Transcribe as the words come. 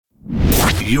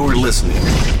You're listening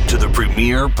to the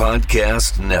Premier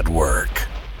Podcast Network.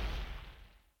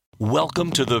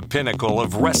 Welcome to the pinnacle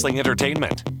of wrestling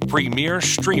entertainment, Premier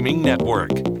Streaming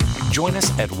Network. Join us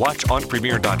at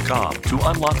watchonpremier.com to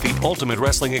unlock the ultimate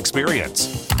wrestling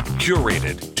experience.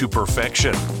 Curated to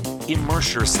perfection.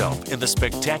 Immerse yourself in the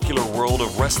spectacular world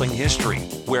of wrestling history,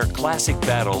 where classic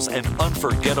battles and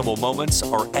unforgettable moments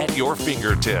are at your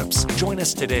fingertips. Join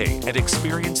us today and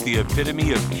experience the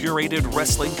epitome of curated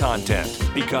wrestling content.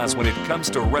 Because when it comes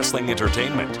to wrestling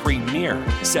entertainment, Premier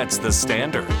sets the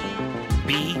standard.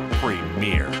 Be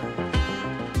Premier.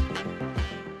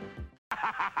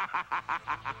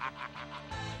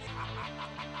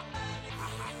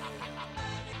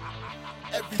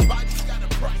 Everybody's got a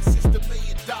price, it's the $1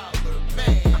 million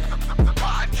man.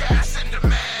 Podcast in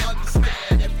demand.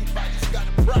 Understand, everybody's got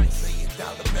a price. $1 million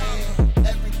man.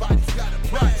 Everybody's got a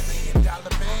price. $1 million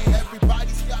man.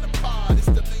 Everybody's got a pod, it's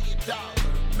the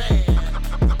 $1 million man.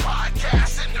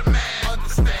 Podcast in demand.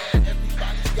 Understand,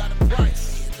 everybody's got a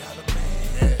price. $1 million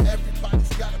man.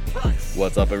 Everybody's got a price.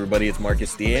 What's up, everybody? It's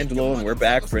Marcus D'Angelo, and we're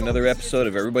back for another episode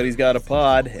of Everybody's Got a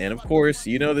Pod. And of course,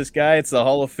 you know this guy. It's the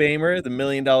Hall of Famer, the $1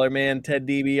 Million Man, Ted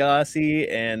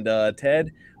DiBiase. And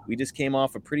Ted, we just came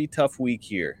off a pretty tough week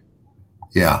here.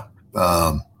 Yeah,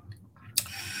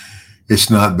 it's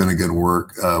not been a good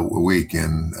week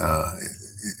in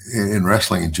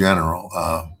wrestling in general.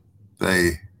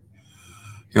 They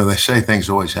say things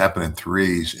always happen in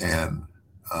threes, and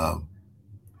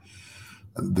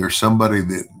there's somebody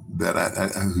that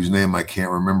whose name I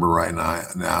can't remember right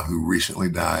now who recently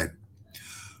died.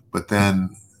 But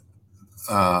then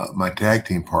my tag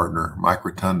team partner, Mike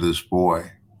Rotunda's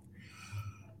boy,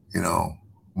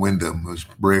 Wyndham, who's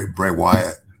Bray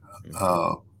Wyatt,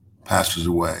 passes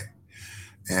away.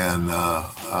 And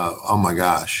oh my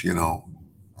gosh,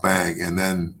 bang. And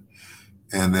then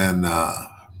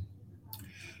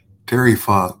Terry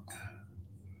Funk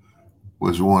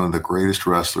was one of the greatest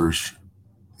wrestlers,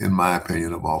 in my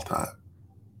opinion, of all time.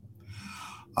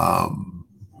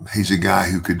 He's a guy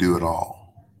who could do it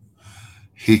all.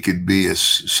 He could be as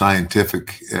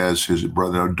scientific as his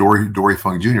brother, Dory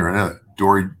Funk Jr. I know that.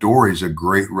 Dory's a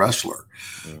great wrestler.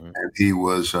 Mm-hmm. And he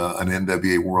was an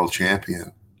NWA world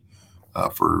champion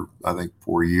for, I think,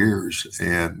 4 years,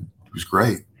 and it was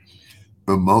great.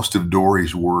 But most of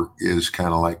Dory's work is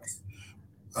kind of like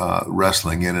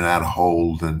wrestling in and out of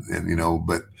hold,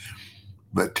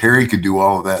 but Terry could do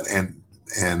all of that, and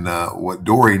what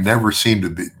Dory never seemed to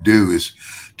do is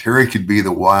Terry could be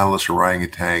the wildest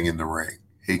orangutan in the ring.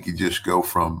 He could just go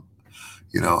from,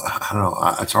 I don't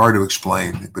know, it's hard to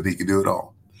explain, but he could do it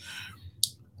all.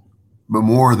 But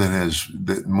more than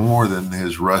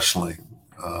his wrestling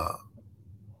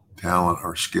talent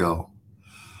or skill,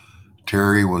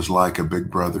 Terry was like a big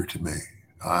brother to me.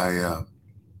 A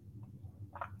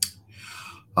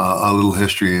little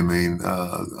history.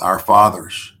 Our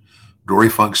fathers, Dory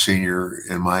Funk Sr.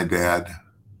 and my dad,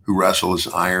 who wrestled as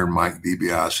Iron Mike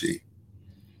DiBiase,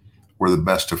 were the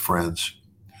best of friends.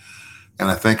 And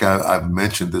I think I've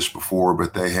mentioned this before,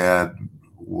 but they had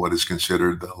what is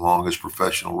considered the longest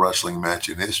professional wrestling match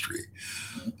in history,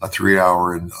 a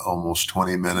 3-hour and almost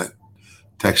 20-minute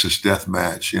Texas death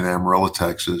match in Amarillo,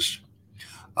 Texas,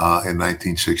 in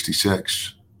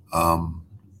 1966. I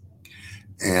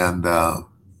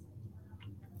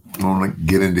don't want to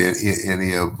get into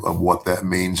any of what that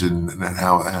means and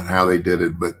how they did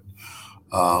it, but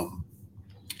our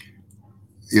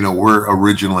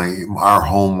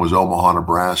home was Omaha,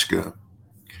 Nebraska,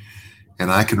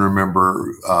 and I can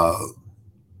remember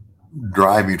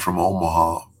driving from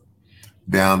Omaha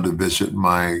down to visit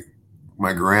my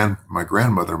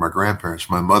grandmother, my grandparents,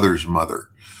 my mother's mother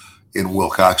in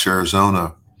Wilcox,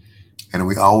 Arizona. And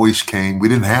we always came. We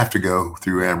didn't have to go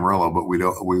through Amarillo, but we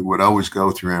would always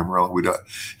go through Amarillo.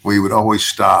 We would always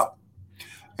stop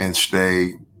and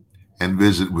stay and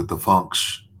visit with the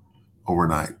Funks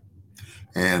overnight.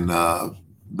 And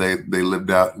they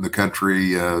lived out in the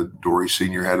country. Dory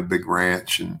Sr. had a big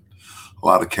ranch and a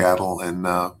lot of cattle and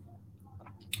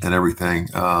everything.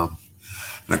 And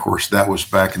of course, that was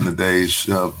back in the days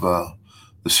of the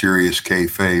Sirius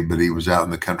kayfabe, but he was out in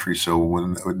the country, so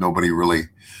when nobody really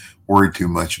worried too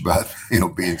much about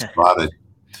being spotted,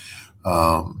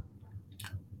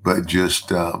 but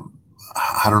just I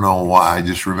don't know why. I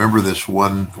just remember this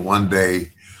one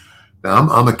day. Now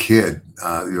I'm a kid,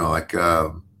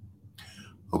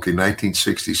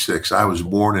 1966. I was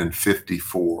born in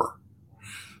 54,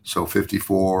 so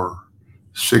 54,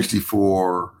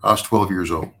 64. I was 12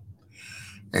 years old,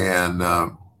 and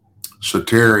so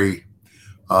Terry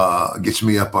gets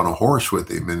me up on a horse with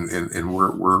him, and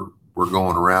we're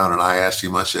going around, and I asked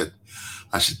him, I said,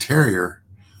 Terry,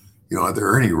 are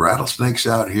there any rattlesnakes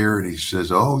out here? And he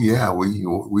says, oh yeah,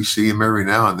 we see them every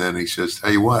now and then. He says,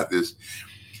 tell you what,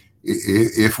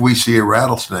 if we see a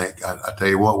rattlesnake, I tell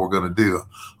you what we're going to do.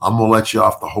 I'm going to let you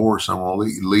off the horse. I'm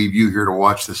going to leave you here to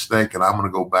watch the snake, and I'm going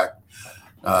to go back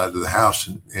to the house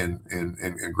and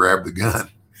grab the gun.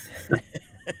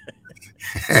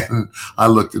 And I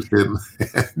looked at him,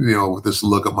 with this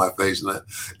look on my face,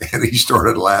 and he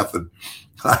started laughing.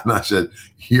 And I said,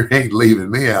 "You ain't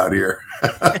leaving me out here."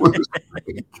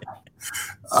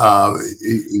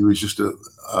 He was just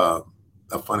a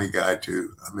funny guy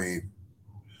too. I mean,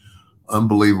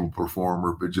 unbelievable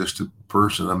performer, but just a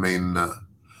person. I mean,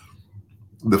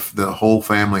 the whole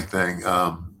family thing.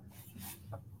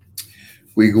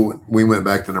 We went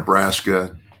back to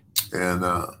Nebraska, and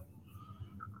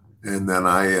then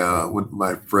I went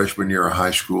my freshman year of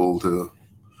high school to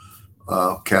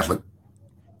Catholic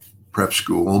prep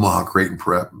school, Omaha Creighton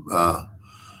Prep.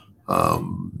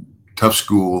 Tough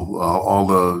school. All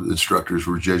the instructors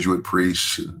were Jesuit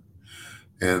priests,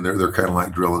 and they're kind of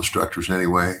like drill instructors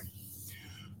anyway.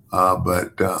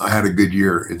 But I had a good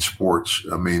year in sports.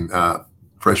 I mean,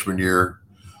 freshman year,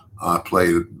 I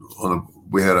played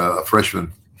we had a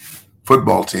freshman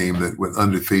football team that went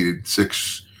undefeated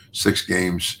six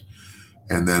games,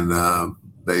 and then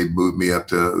they moved me up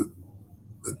to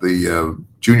the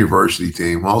junior varsity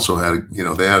team. Also had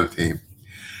they had a team,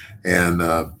 and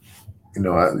I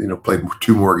played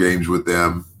 2 more games with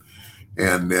them,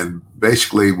 and then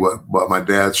basically what my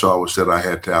dad saw was that I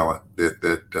had talent,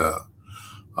 that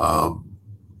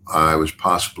I was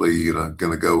possibly going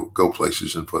to go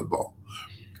places in football.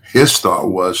 His thought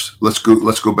was, let's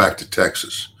go back to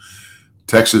Texas.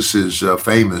 Texas is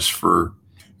famous for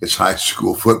its high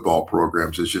school football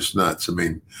programs. It's just nuts. I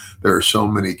mean, there are so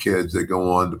many kids that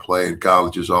go on to play in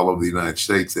colleges all over the United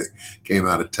States that came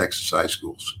out of Texas high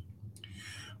schools.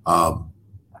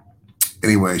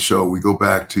 Anyway, so we go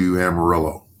back to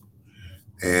Amarillo,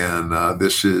 and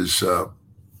this is,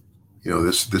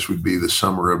 this would be the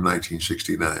summer of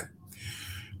 1969,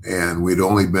 and we'd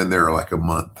only been there like a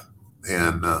month,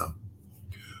 and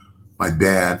my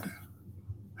dad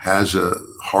has a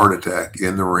heart attack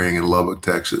in the ring in Lubbock,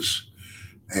 Texas,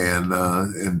 and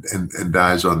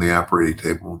dies on the operating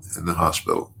table in the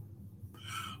hospital.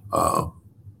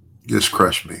 Just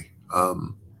crushed me.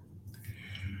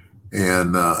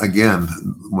 And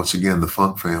once again, the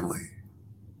Funk family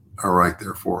are right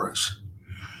there for us.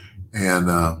 And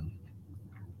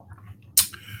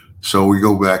so we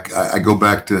go back. I go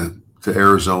back to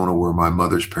Arizona, where my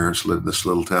mother's parents lived, in this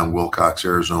little town, Wilcox,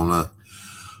 Arizona.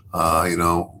 I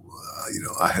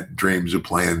had dreams of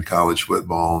playing college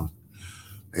football,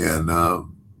 and I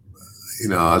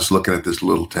was looking at this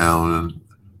little town and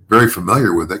very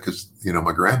familiar with it because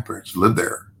my grandparents lived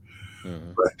there.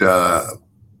 Mm-hmm. But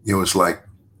it's like,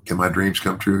 can my dreams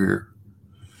come true here?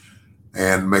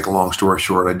 And make a long story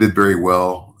short, I did very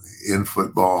well in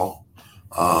football,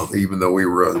 even though we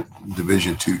were a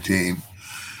Division II team,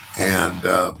 and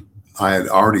I had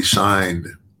already signed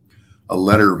a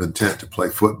letter of intent to play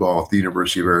football at the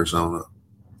University of Arizona.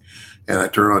 And I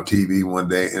turned on TV one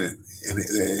day, and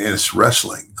it's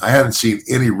wrestling. I haven't seen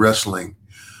any wrestling,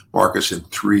 Marcus, in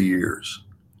 3 years.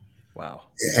 Wow!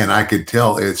 And I could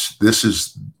tell this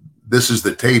is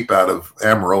the tape out of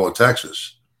Amarillo,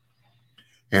 Texas.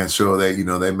 And so they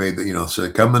made so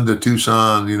coming to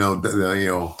Tucson,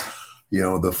 the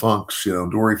Funks,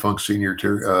 Dory Funk Senior,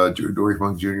 Dory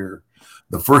Funk Junior.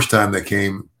 The first time they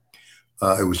came,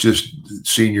 it was just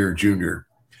senior and junior.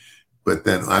 But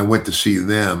then I went to see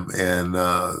them, and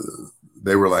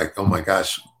they were like, "Oh my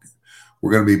gosh,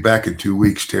 we're going to be back in 2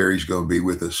 weeks. Terry's going to be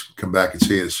with us. Come back and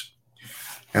see us."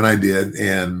 And I did.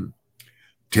 And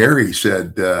Terry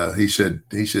said, he said,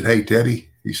 "Hey,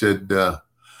 Teddy," he said,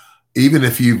 "even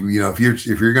if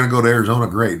if you're going to go to Arizona,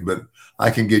 great, but I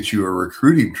can get you a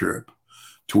recruiting trip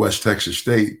to West Texas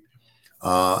State,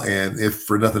 and if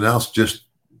for nothing else, just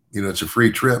it's a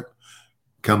free trip.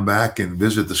 Come back and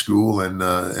visit the school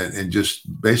and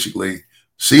just basically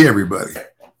see everybody."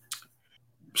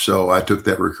 So I took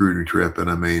that recruiting trip, and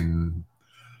I mean,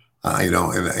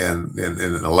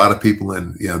 and a lot of people,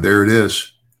 and there it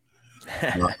is.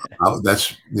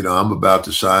 That's I'm about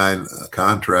to sign a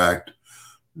contract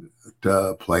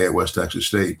to play at West Texas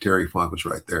State. Terry Funk was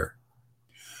right there.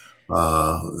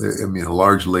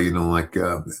 Largely,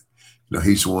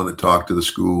 he's the one that talked to the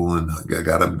school and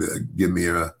got him to give me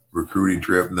a recruiting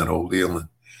trip and that whole deal.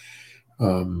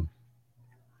 And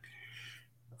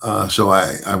so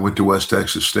I went to West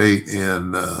Texas State,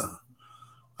 and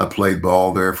I played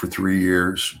ball there for 3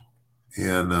 years,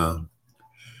 and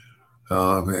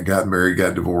I got married,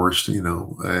 got divorced, and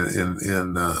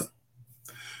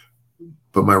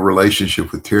but my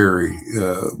relationship with Terry,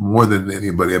 more than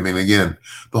anybody. I mean, again,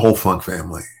 the whole Funk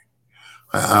family.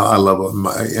 I love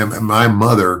my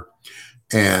mother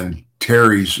and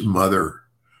Terry's mother.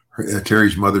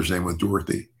 Terry's mother's name was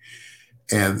Dorothy,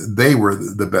 and they were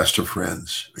the best of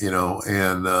friends,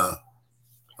 And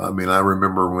I mean, I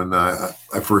remember when I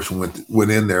first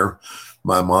went in there,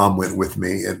 my mom went with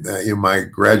me, and in my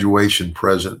graduation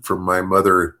present from my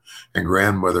mother and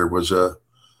grandmother was it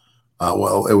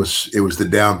was the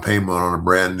down payment on a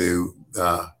brand new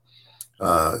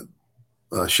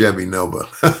Chevy Nova.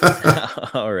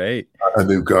 All right. A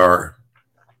new car.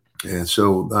 And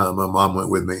so my mom went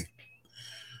with me,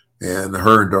 and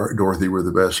her and Dorothy were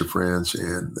the best of friends,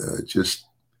 and just,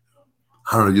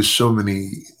 I don't know, just so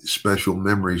many special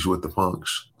memories with the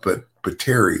Funks. But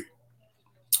Terry,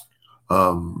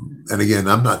 and again,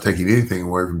 I'm not taking anything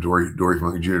away from Dory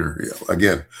Funk Jr.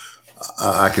 Again,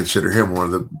 I consider him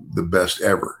one of the best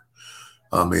ever.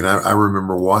 I mean, I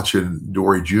remember watching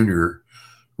Dory Jr.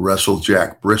 wrestle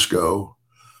Jack Briscoe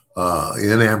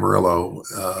in Amarillo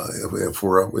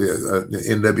for an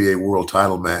NWA World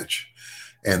Title match,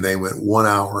 and they went 1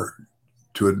 hour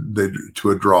to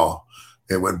a draw.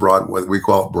 It went Broadway. We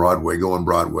call it Broadway, going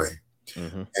Broadway,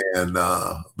 and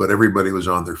but everybody was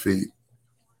on their feet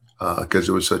because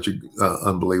it was such an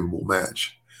unbelievable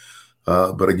match.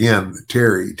 But again,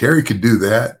 Terry could do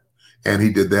that, and he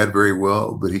did that very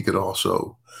well. But he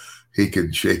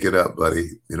could shake it up, buddy.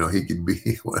 He could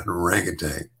be an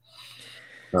orangutan.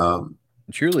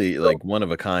 Truly, like, one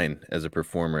of a kind as a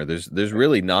performer. There's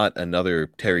really not another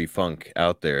Terry Funk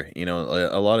out there.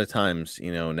 A lot of times,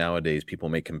 nowadays people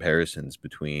make comparisons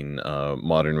between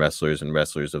modern wrestlers and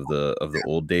wrestlers of the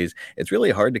old days. It's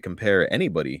really hard to compare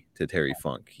anybody to Terry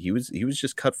Funk. He was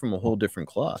just cut from a whole different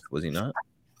cloth, was he not?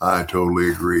 I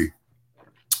totally agree.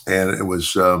 And it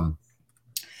was, and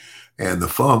the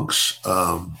Funks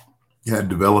had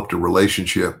developed a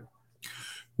relationship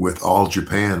with All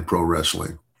Japan Pro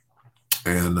Wrestling.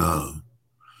 And now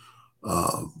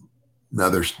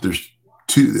there's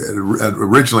two.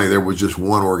 Originally, there was just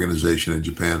one organization in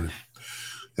Japan,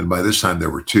 and by this time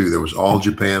there were two. There was All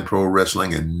Japan Pro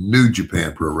Wrestling and New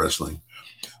Japan Pro Wrestling.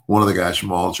 One of the guys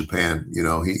from All Japan,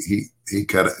 he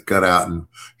cut out, and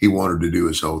he wanted to do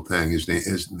his whole thing. His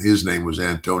name was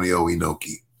Antonio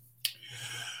Inoki.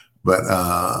 But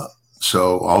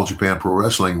so All Japan Pro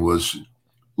Wrestling was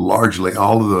largely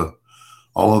all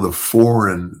of the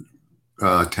foreign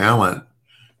talent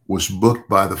was booked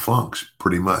by the Funks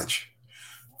pretty much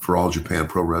for All Japan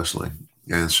Pro Wrestling.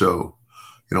 And so,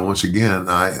 once again,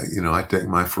 I take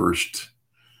my first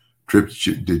trip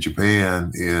to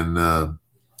Japan and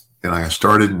I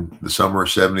started in the summer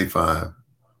of '75.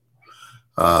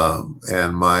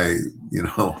 And my,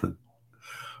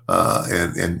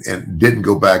 and didn't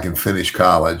go back and finish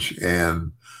college.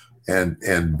 And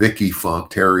Vicky Funk,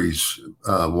 Terry's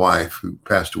wife, who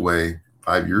passed away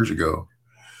 5 years ago,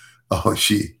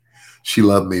 she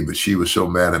loved me, but she was so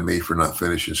mad at me for not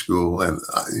finishing school. And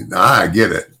I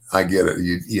get it.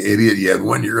 You idiot. You had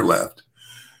 1 year left.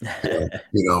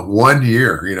 1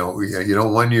 year.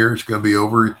 1 year is going to be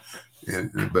over.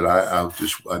 But I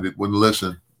wouldn't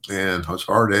listen, and I was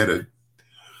hard headed.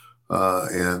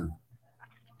 And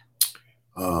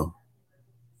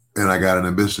I got in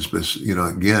a business, but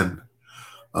again,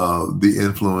 the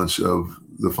influence of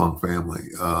the Funk family.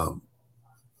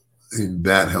 And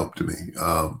that helped me.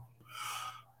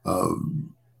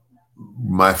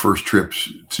 My first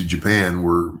trips to Japan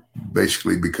were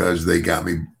basically because they got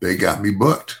me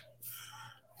booked.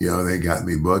 They got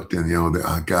me booked,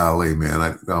 and golly,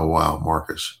 man, wow,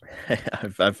 Marcus.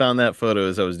 I found that photo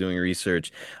as I was doing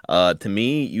research. To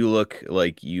me, you look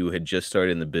like you had just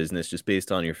started in the business just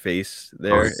based on your face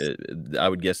there. I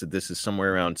would guess that this is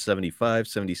somewhere around 75,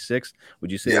 76.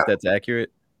 Would you say that that's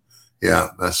accurate? Yeah,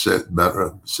 that's it.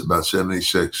 About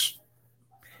 76.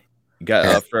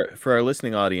 Got for our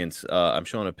listening audience, I'm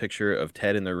showing a picture of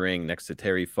Ted in the ring next to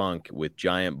Terry Funk with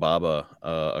Giant Baba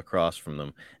across from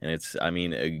them, and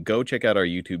go check out our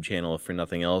YouTube channel if for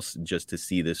nothing else, just to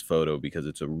see this photo, because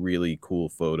it's a really cool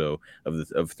photo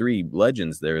of three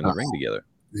legends there in the ring together.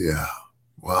 Yeah,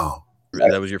 wow.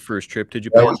 That was your first trip to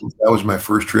Japan? That was my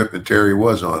first trip, and Terry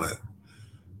was on it.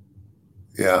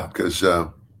 Yeah, because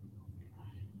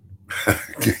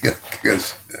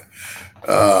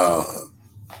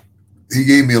he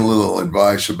gave me a little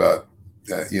advice about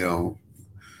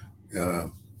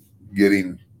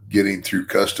getting through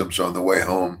customs on the way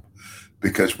home,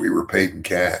 because we were paid in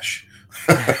cash.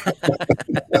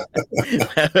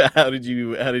 How did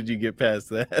you get past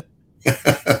that?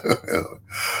 It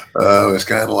was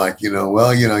kind of like, you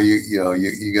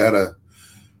gotta,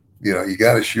 you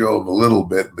got to show them a little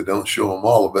bit, but don't show them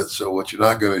all of it. So what you're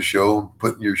not going to show them,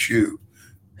 put in your shoe.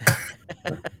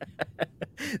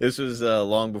 This was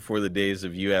long before the days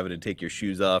of you having to take your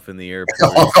shoes off in the airport.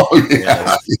 Oh,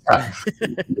 yeah.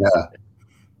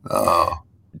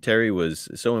 Terry was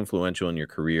so influential in your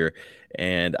career,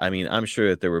 and I mean, I'm sure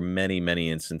that there were many,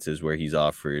 many instances where he's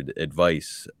offered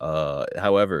advice.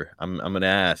 However, I'm going to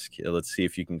ask. Let's see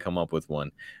if you can come up with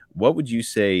one. What would you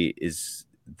say is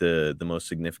the most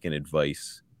significant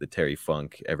advice that Terry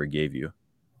Funk ever gave you?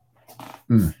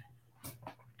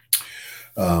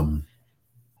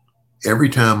 Every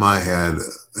time I had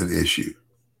an issue,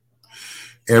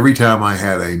 every time I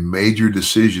had a major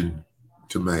decision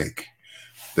to make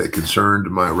that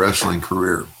concerned my wrestling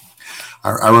career,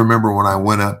 I remember when I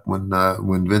went up when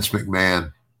Vince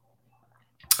McMahon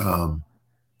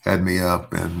had me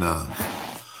up, and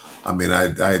I mean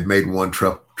I had made one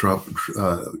trip up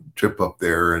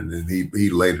there, and he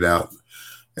laid it out,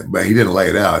 but he didn't lay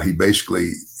it out. He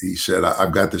said,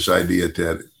 "I've got this idea,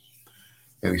 Ted,"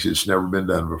 and he said, "It's never been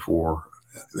done before,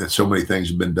 and so many things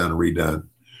have been done and redone."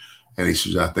 And he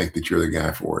says, "I think that you're the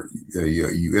guy for it.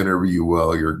 You interview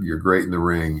well. You're great in the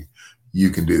ring. You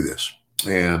can do this."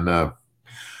 And I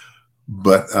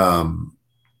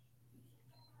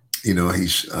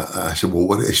said, "Well,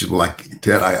 what?" He said, "Well, like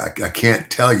Ted, I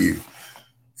can't tell you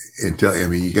and tell you. I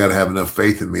mean, you got to have enough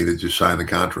faith in me to just sign the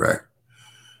contract."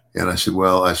 And I said,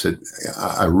 "Well," I said,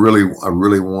 I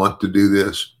really want to do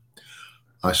this."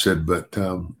 I said, "But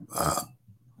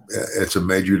it's a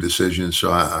major decision,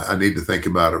 so I need to think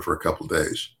about it for a couple of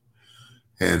days."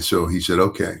 And so he said,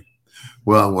 "Okay."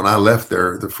 Well, when I left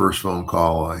there, the first phone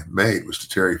call I made was to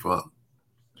Terry Funk,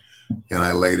 and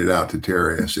I laid it out to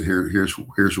Terry. I said, "Here's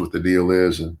what the deal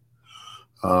is, and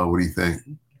what do you think?"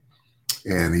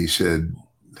 And he said,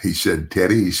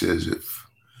 "Teddy," he says, if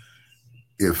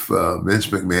Vince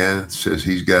McMahon says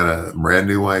he's got a brand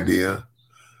new idea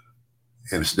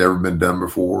and it's never been done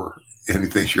before, and he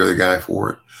thinks you're the guy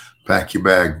for it, pack your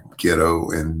bag,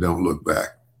 kiddo, and don't look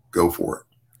back. Go for it."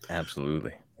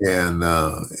 Absolutely. And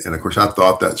of course, I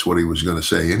thought that's what he was going to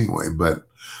say anyway, but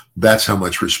that's how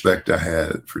much respect I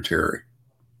had for Terry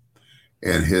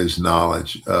and his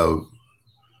knowledge of,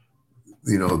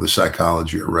 the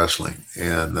psychology of wrestling.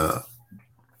 And,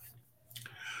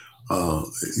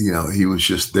 he was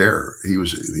just there. He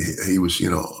was,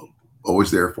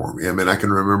 always there for me. I mean, I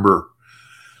can remember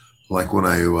like when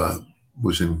I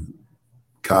was in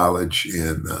college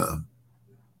and,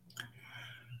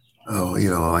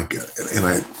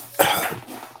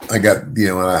 I got,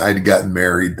 I'd gotten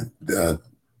married to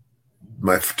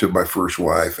my first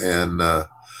wife, and now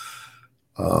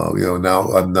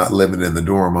I'm not living in the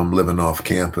dorm. I'm living off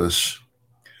campus,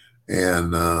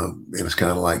 and it's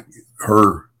kind of like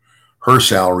her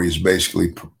salary is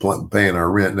basically paying our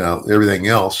rent. Now everything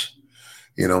else,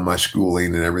 my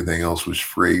schooling and everything else was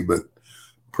free, but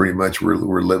pretty much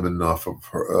we're living off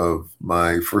of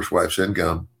my first wife's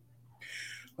income.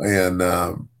 And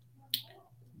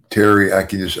Terry, I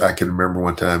can remember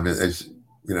one time, this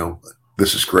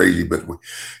is crazy, but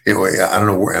anyway, I don't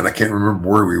know where, and I can't remember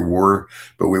where we were,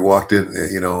 but we walked in,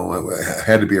 it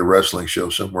had to be a wrestling show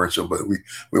somewhere. So, but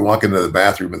we walk into the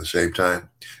bathroom at the same time,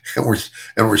 and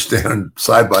we're standing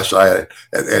side by side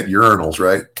at urinals,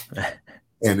 right?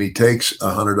 And he takes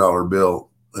 $100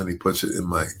 bill and he puts it in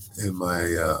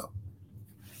the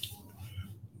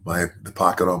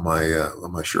pocket on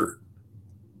my shirt.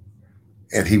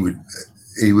 And he would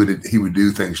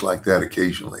do things like that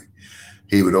occasionally.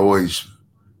 He would always,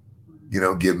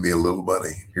 give me a little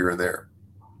money here and there.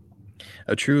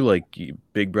 A true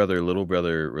big brother, little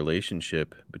brother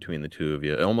relationship between the two of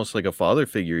you, almost like a father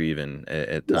figure even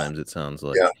at times, it sounds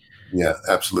like. Yeah,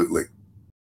 absolutely.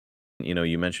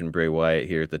 You mentioned Bray Wyatt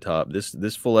here at the top.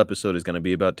 This full episode is going to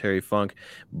be about Terry Funk,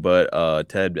 but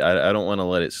Ted, I don't want to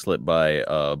let it slip by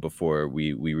before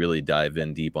we really dive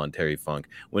in deep on Terry Funk.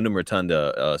 Wyndham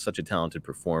Rotunda, such a talented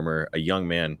performer, a young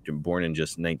man born in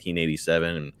just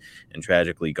 1987 and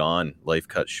tragically gone, life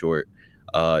cut short.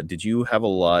 Did you have a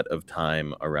lot of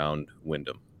time around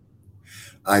Wyndham?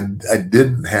 I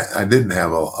didn't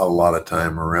have a lot of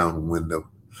time around Wyndham,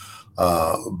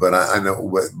 but I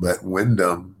know, but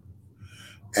Wyndham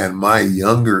and my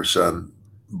younger son,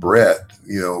 Brett,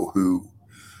 who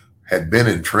had been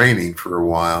in training for a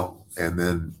while, and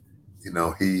then,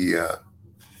 he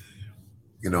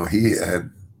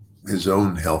had his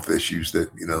own health issues that,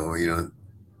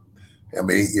 I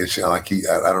mean, it's like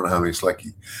I don't know how many, it's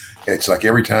like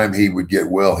every time he would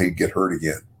get well, he'd get hurt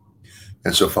again.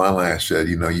 And so finally I said,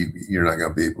 you're not going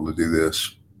to be able to do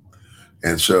this.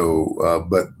 And so,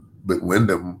 but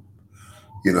Wyndham,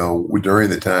 during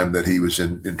the time that he was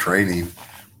in training,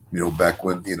 back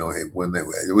when,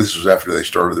 this was after they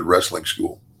started the wrestling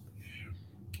school.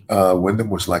 Wyndham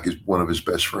was like one of his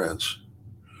best friends.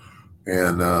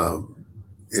 And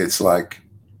it's like,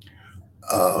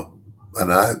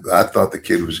 and I thought the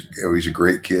kid he's a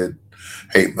great kid.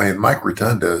 Hey, man, Mike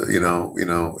Rotunda,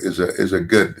 is a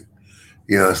good,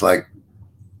 it's like,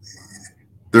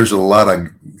 there's a lot of,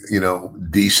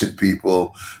 decent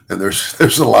people, and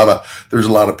there's a lot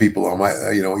of people on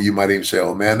my, you might even say,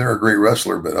 oh man, they're a great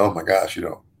wrestler, but oh my gosh,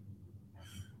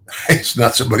 it's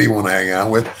not somebody you want to hang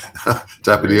out with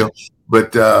type of deal.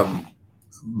 But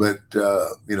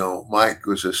Mike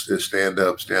was a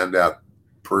standout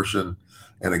person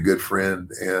and a good friend,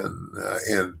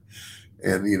 and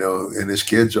his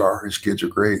kids are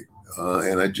great.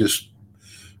 And I just,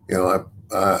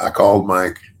 I called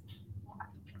Mike,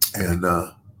 and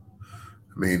I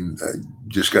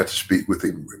just got to speak with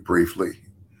him briefly,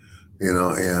 and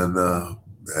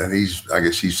I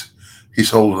guess he's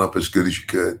holding up as good as you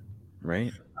could.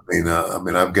 Right.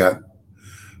 I've got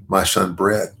my son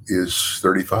Brett is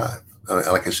 35.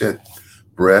 Like I said,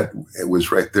 Brett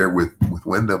was right there with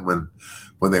Wyndham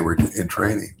when they were in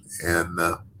training, and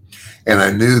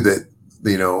I knew that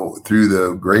through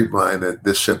the grapevine that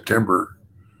this September,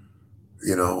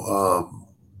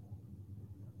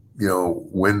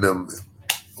 Wyndham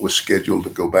was scheduled to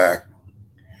go back,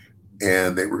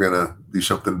 and they were going to do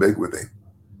something big with him.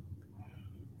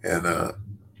 And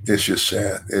it's just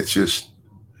sad. It's just,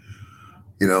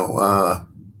 we're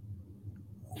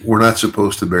not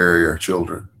supposed to bury our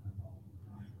children.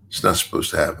 It's not supposed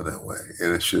to happen that way.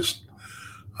 And it's just,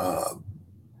 I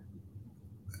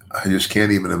just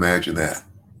can't even imagine that.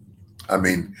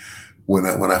 And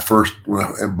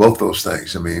both those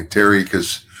things, Terry,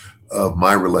 because of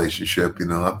my relationship,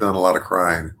 I've done a lot of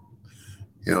crying,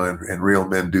 and real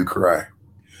men do cry.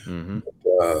 Mm-hmm.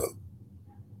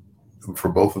 For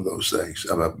both of those things,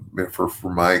 for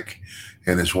Mike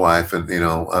and his wife, and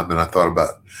I thought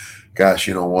about, gosh,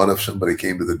 what if somebody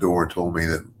came to the door and told me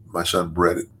that my son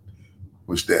Brett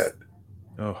was dead?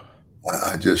 Oh,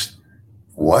 I just,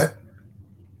 what?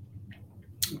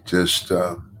 Just,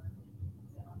 I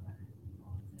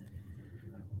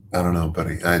don't know,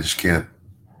 buddy. I just can't.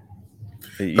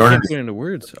 You can't put into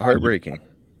words. Heartbreaking.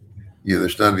 Yeah,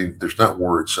 there's not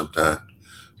words sometimes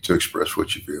to express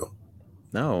what you feel.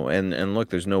 No, and look,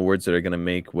 there's no words that are going to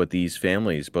make what these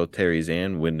families, both Terry's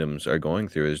and Wyndham's, are going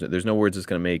through. There's no words that's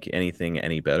going to make anything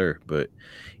any better. But,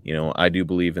 I do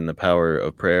believe in the power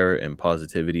of prayer and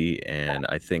positivity, and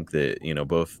I think that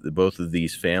both of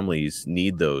these families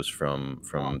need those from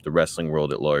the wrestling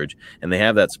world at large, and they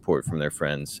have that support from their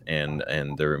friends and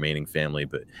their remaining family.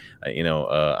 But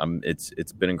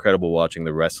it's been incredible watching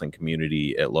the wrestling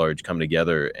community at large come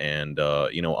together and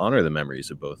honor the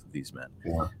memories of both of these men.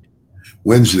 Yeah.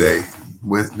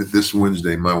 This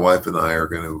Wednesday, my wife and I are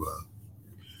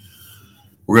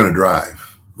we're going to drive.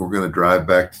 We're going to drive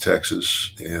back to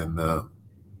Texas, and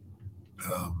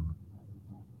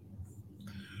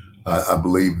I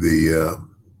believe the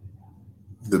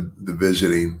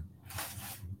visiting,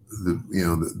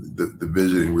 the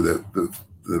visiting where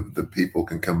the people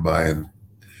can come by and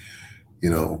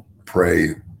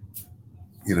pray,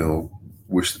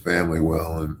 wish the family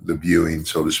well, and the viewing,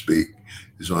 so to speak,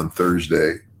 is on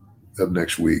Thursday of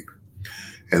next week,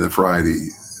 and the Friday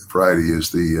is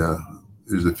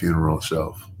the funeral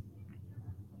itself.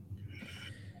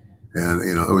 And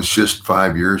it was just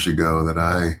 5 years ago that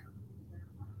I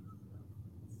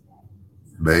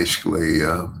basically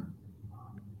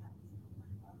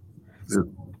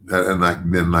and I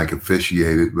didn't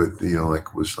officiated, but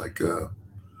was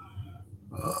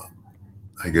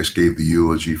I guess gave the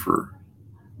eulogy for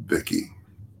Vicky,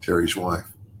 Terry's wife.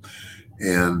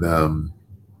 And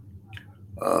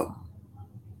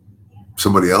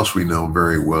somebody else we know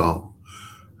very well,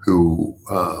 who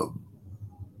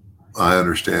I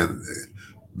understand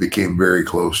became very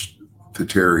close to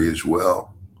Terry as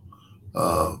well,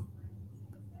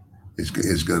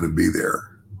 is going to be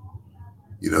there.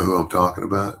 You know who I'm talking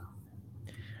about?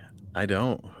 I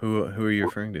don't. Who are you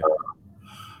referring to?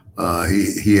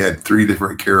 He had 3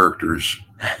 different characters.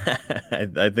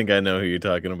 I think I know who you're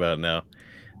talking about now.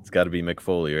 It's got to be Mick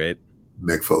Foley, right?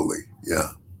 Mick Foley,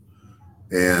 yeah.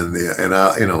 And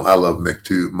I love Mick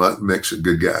too. Mick's a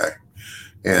good guy.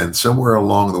 And somewhere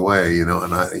along the way, he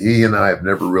and I have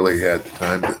never really had the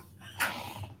time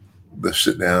to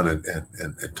sit down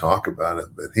and talk about it.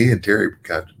 But he and Terry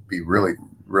got to be really,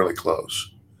 really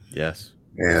close. Yes.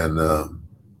 And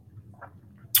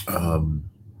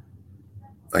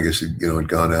I guess had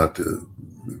gone out to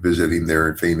visit him there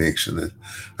in Phoenix, and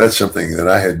that's something that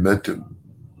I had meant to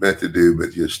meant to do,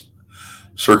 but just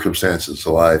circumstances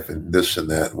of life and this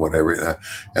and that and whatever.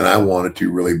 And I wanted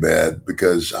to really bad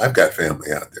because I've got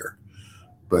family out there.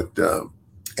 But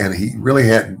and he really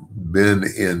hadn't been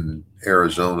in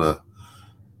Arizona,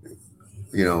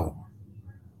 that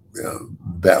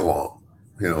long.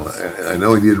 And I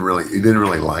know he didn't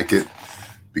really like it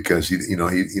because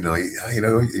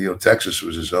Texas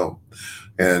was his home.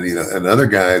 And another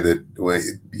guy that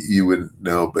you wouldn't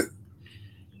know, but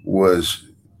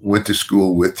went to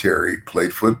school with Terry,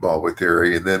 played football with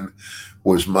Terry, and then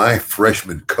was my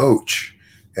freshman coach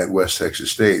at West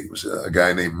Texas State. Was a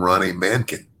guy named Ronnie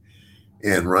Mankin.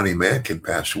 And Ronnie Mankin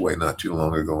passed away not too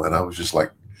long ago. And I was just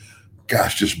like,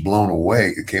 gosh, just blown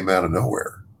away. It came out of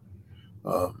nowhere.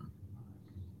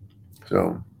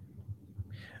 So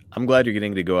I'm glad you're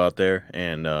getting to go out there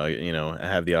and,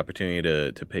 have the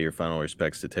opportunity to pay your final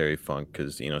respects to Terry Funk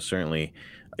because, certainly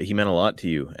he meant a lot to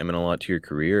you and meant a lot to your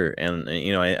career. And,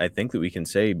 I think that we can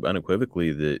say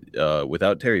unequivocally that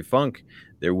without Terry Funk,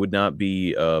 there would not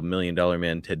be a $1 Million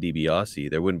Man Ted DiBiase.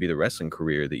 There wouldn't be the wrestling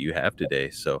career that you have today.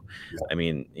 So, I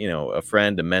mean, a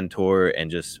friend, a mentor,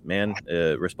 and just,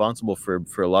 responsible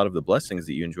for a lot of the blessings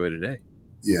that you enjoy today.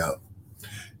 Yeah.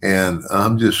 And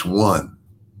I'm just one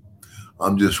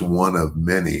of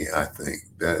many, I think,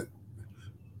 that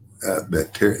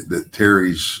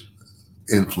Terry's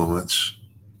influence,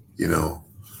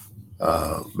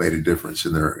 made a difference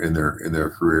in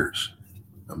their careers.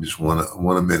 I'm just one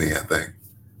of many, I think.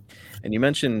 And you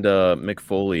mentioned Mick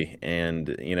Foley, and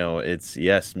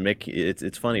Mick.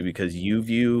 It's funny because you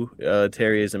view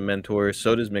Terry as a mentor.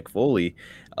 So does Mick Foley.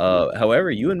 However,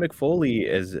 you and Mick Foley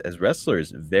as wrestlers,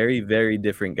 very, very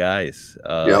different guys.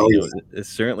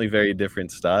 Certainly very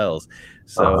different styles.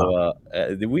 So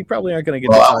we probably aren't going to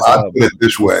get. I'll put it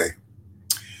this way: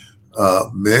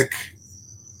 Mick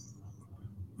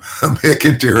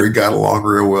and Terry got along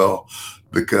real well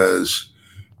because,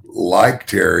 like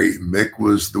Terry, Mick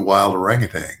was the wild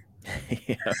orangutan.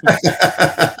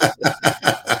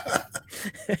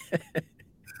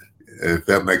 If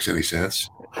that makes any sense.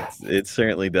 It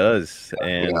certainly does.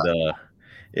 And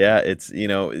it's,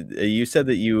 you said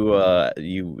that you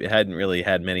hadn't really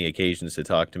had many occasions to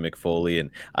talk to Mick Foley, and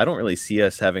I don't really see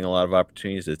us having a lot of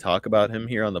opportunities to talk about him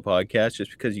here on the podcast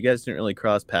just because you guys didn't really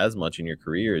cross paths much in your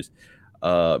careers.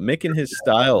 Mick and his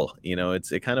style,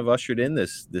 it kind of ushered in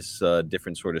this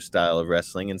different sort of style of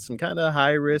wrestling and some kind of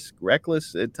high risk,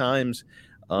 reckless at times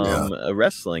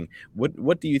wrestling.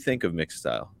 What do you think of Mick's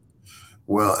style?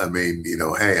 Well, I mean,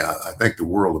 I think the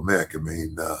world of Mick. I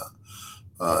mean,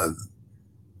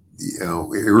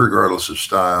 regardless of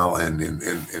style and in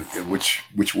which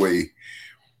way,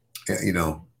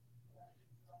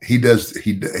 he does.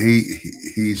 He's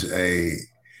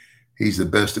the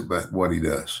best at what he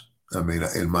does. I mean,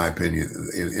 in my opinion,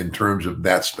 in terms of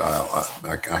that style,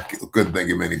 I couldn't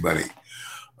think of anybody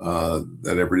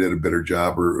that ever did a better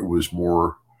job or was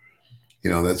more.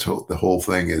 That's the whole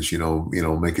thing is,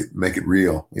 make it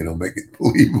real, make it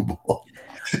believable.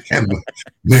 And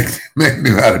Mick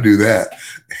knew how to do that.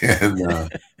 And,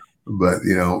 but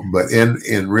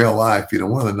in real life,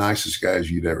 one of the nicest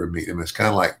guys you'd ever meet. And it's kind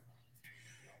of like,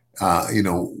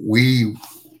 we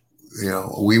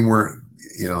weren't,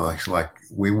 like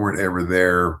we weren't ever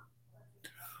there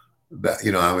that,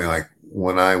 like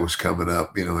when I was coming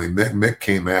up, Mick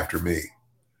came after me.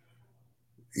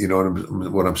 You know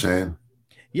what I'm saying?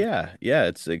 Yeah.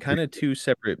 It's kind of two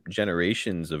separate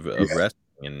generations of wrestling,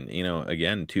 and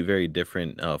again, two very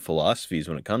different philosophies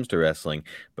when it comes to wrestling.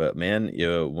 But man,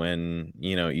 when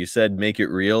you said make it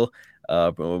real,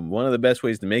 one of the best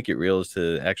ways to make it real is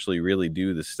to actually really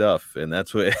do the stuff, and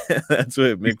that's what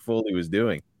Mick Foley was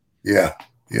doing. Yeah,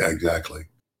 exactly.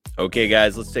 Okay,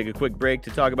 guys, let's take a quick break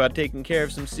to talk about taking care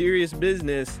of some serious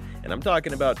business, and I'm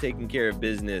talking about taking care of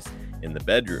business in the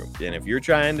bedroom. And if you're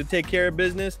trying to take care of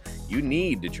business, you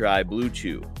need to try Blue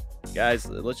Chew. Guys,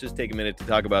 let's just take a minute to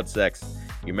talk about sex.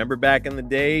 You remember back in the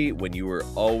day when you were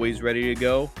always ready to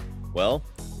go? Well,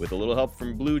 with a little help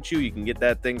from Blue Chew, you can get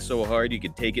that thing so hard you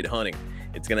can take it hunting.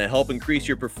 It's going to help increase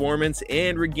your performance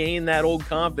and regain that old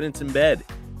confidence in bed.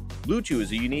 Blue Chew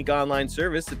is a unique online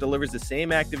service that delivers the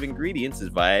same active ingredients as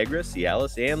Viagra,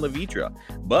 Cialis, and Levitra,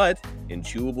 but in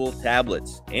chewable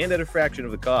tablets and at a fraction of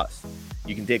the cost.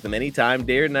 You can take them anytime,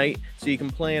 day or night, so you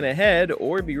can plan ahead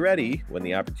or be ready when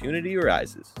the opportunity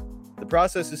arises. The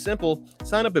process is simple.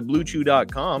 Sign up at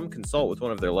BlueChew.com, consult with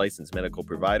one of their licensed medical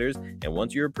providers, and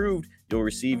once you're approved, you'll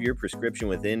receive your prescription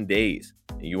within days.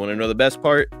 And you want to know the best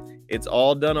part? It's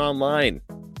all done online.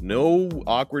 No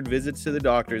awkward visits to the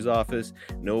doctor's office,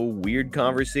 no weird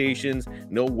conversations,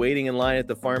 no waiting in line at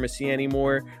the pharmacy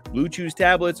anymore. Blue Chew's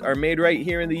tablets are made right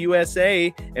here in the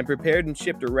USA and prepared and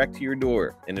shipped direct to your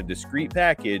door in a discreet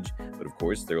package, but of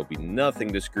course there will be nothing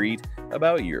discreet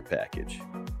about your package.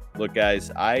 Look, guys,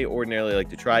 I ordinarily like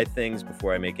to try things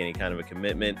before I make any kind of a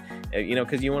commitment,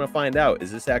 because you want to find out,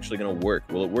 is this actually going to work?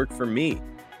 Will it work for me?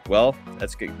 Well,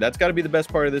 that's got to be the best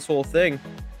part of this whole thing.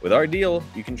 With our deal,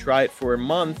 you can try it for a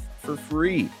month for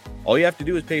free. All you have to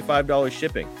do is pay $5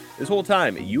 shipping. This whole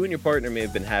time, you and your partner may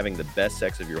have been having the best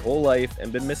sex of your whole life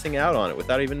and been missing out on it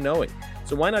without even knowing.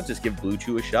 So why not just give Blue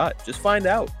Chew a shot? Just find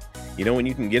out. When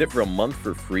you can get it for a month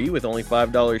for free with only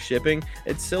 $5 shipping,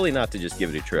 it's silly not to just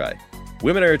give it a try.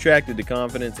 Women are attracted to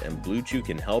confidence, and Blue Chew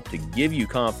can help to give you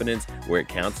confidence where it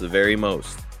counts the very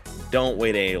most. Don't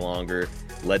wait any longer.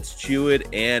 Let's chew it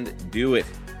and do it.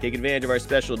 Take advantage of our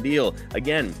special deal.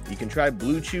 Again, you can try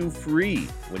Blue Chew free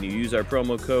when you use our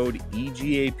promo code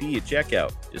EGAP at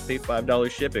checkout. Just pay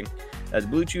 $5 shipping. That's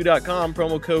BlueChew.com,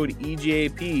 promo code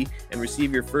EGAP, and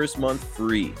receive your first month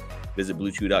free. Visit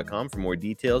BlueChew.com for more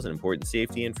details and important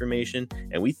safety information.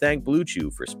 And we thank Blue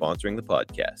Chew for sponsoring the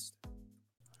podcast.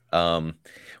 So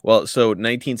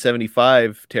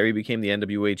 1975, Terry became the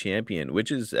NWA champion,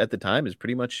 which is at the time is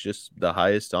pretty much just the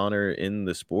highest honor in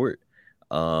the sport.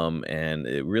 And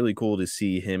it's really cool to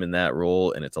see him in that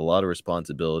role, and it's a lot of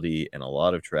responsibility and a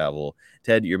lot of travel.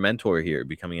 Ted, your mentor here,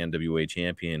 becoming NWA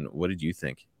champion, what did you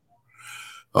think?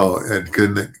 Oh, and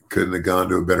couldn't have gone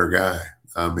to a better guy.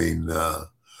 I mean,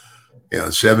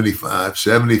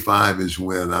 75 is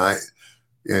when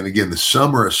and again, the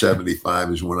summer of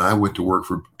 75 is when I went to work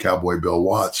for Cowboy Bill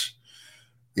Watts,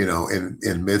 in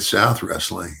Mid-South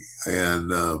Wrestling.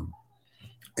 And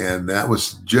that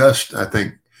was just, I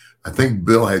think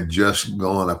Bill had just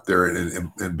gone up there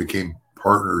and became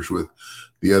partners with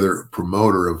the other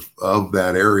promoter of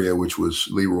that area, which was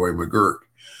Leroy McGurk.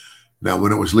 Now,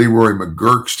 when it was Leroy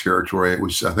McGurk's territory, I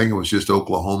think it was just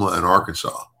Oklahoma and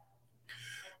Arkansas.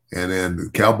 And then the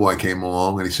Cowboy came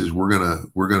along and he says, we're gonna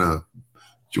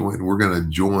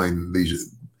join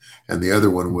these, and the other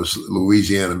one was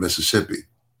Louisiana, Mississippi.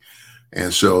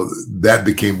 And so that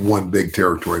became one big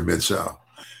territory, Mid-South.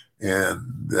 And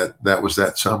that was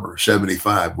that summer,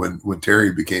 75, when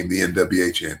Terry became the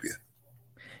NWA champion.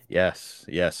 Yes.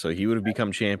 So he would have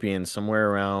become champion somewhere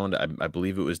around, I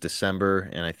believe it was December,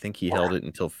 and I think he held it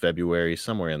until February,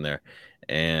 somewhere in there.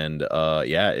 And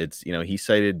it's, he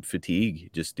cited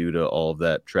fatigue just due to all of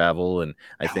that travel. And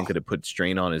I think that it put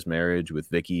strain on his marriage with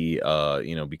Vicky,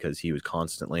 because he was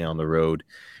constantly on the road.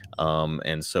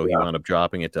 And so he wound up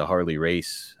dropping it to Harley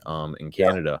Race in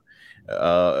Canada.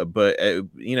 But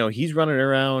he's running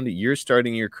around. You're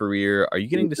starting your career. Are you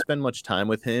getting to spend much time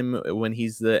with him when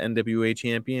he's the NWA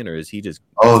champion, or is he just?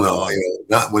 Oh no,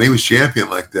 not when he was champion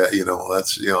like that.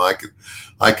 That's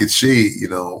I could see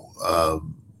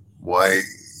why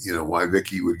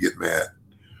Vicky would get mad,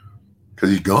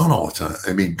 because he's gone all the time.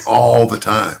 I mean, all the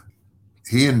time.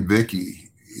 He and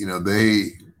Vicky,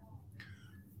 they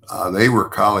were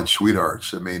college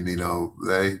sweethearts. I mean,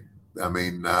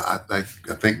 I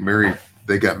think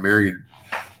they got married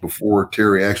before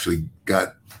Terry actually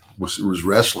was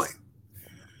wrestling.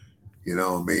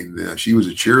 She was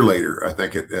a cheerleader, I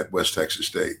think, at West Texas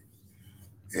State,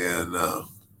 and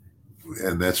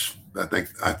that's I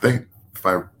think if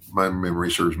my memory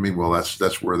serves me well,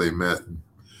 that's where they met and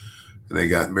they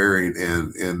got married,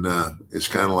 and it's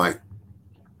kind of like,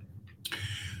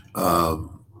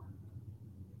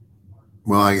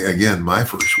 again, my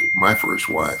first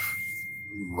wife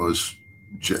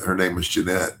her name was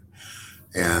Jeanette,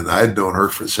 and I had known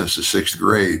her since the 6th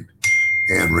grade,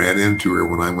 and ran into her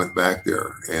when I went back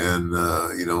there, and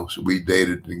so we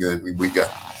dated, and then we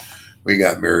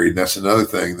got married. And that's another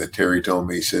thing that Terry told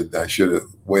me. He said I should have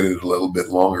waited a little bit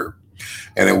longer,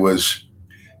 and it was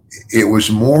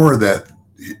more that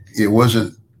it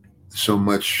wasn't so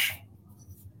much.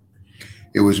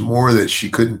 It was more that she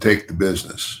couldn't take the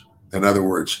business. In other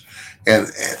words, and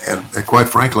quite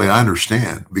frankly, I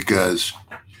understand, because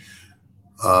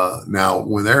now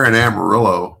when they're in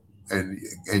Amarillo and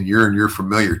you're in your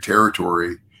familiar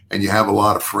territory and you have a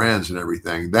lot of friends and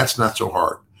everything, that's not so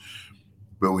hard.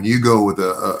 But when you go with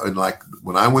like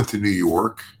when I went to New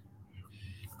York,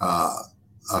 I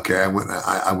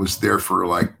was there for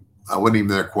I wasn't even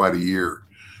there quite a year,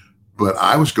 but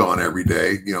I was gone every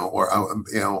day, or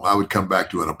I would come back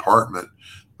to an apartment.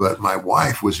 But my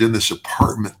wife was in this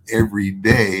apartment every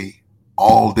day,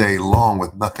 all day long,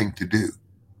 with nothing to do.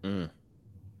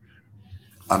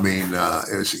 I mean,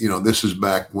 it's, this is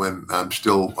back when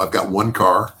I've got one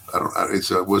car. I don't,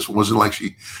 wasn't like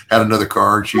she had another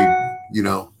car and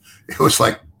it was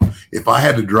like, if I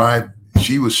had to drive,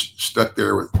 she was stuck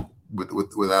there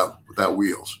without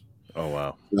wheels. Oh,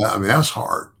 wow. I mean, that was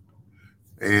hard.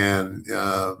 And,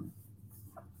 I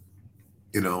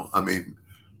mean,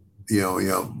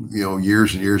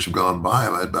 years and years have gone by.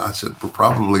 I said, we're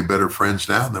probably better friends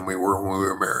now than we were when we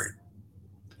were married.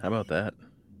 How about that?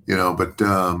 But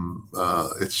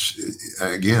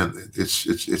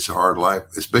it's a hard life,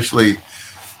 especially,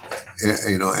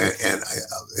 and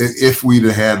if we'd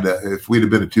have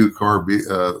been a 2-car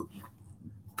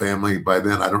family by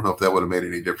then, I don't know if that would have made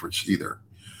any difference either.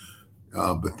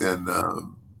 But then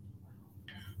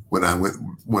when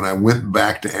I went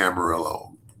back to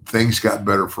Amarillo, things got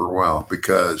better for a while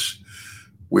because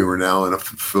we were now in a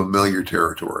familiar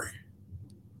territory.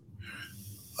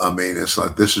 I mean, it's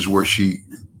like, this is where she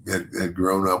had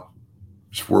grown up.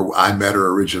 It's where I met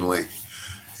her originally.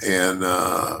 And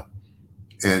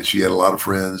she had a lot of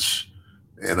friends.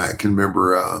 And I can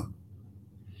remember,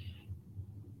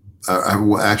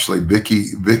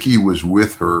 Vicky was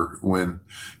with her when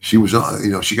she was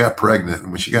on, she got pregnant.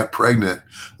 And when she got pregnant,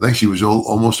 I think she was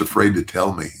almost afraid to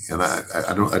tell me. And I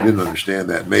didn't understand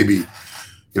that. Maybe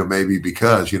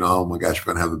because, oh my gosh,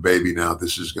 we're going to have a baby now.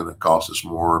 This is going to cost us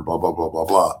more and blah, blah, blah, blah,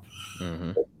 blah.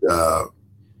 Mm-hmm.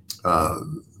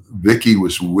 Vicky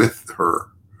was with her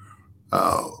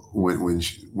when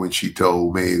she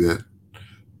told me that,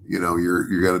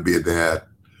 you're going to be a dad,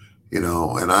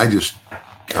 and I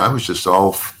was just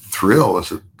all thrilled. I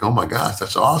said, oh my gosh,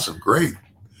 that's awesome. Great.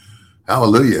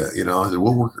 Hallelujah. I said,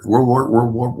 we'll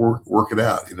work it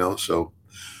out, so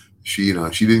she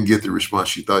didn't get the response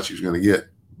she thought she was going to get.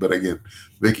 But again,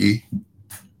 Vicky,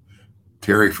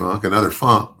 Terry Funk, another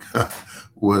Funk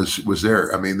was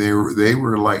there. I mean, they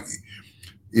were like,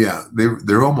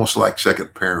 they're almost like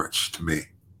second parents to me.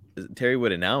 Terry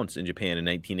would announce in Japan in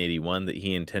 1981 that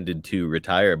he intended to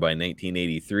retire by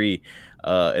 1983.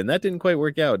 And that didn't quite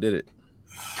work out, did it?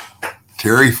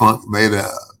 Terry Funk made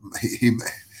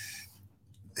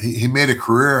he made a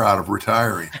career out of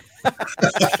retiring.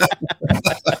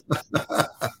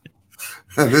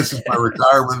 This is my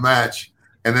retirement match,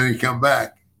 and then he'd come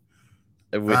back.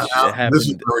 Which happened. This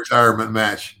is my retirement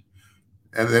match,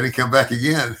 and then he'd come back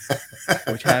again.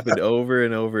 Which happened over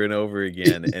and over and over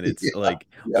again, and it's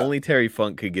only Terry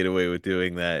Funk could get away with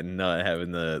doing that and not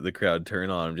having the crowd turn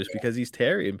on him, just because he's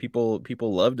Terry and people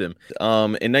loved him.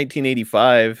 In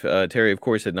 1985, Terry, of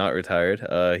course, had not retired.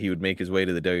 He would make his way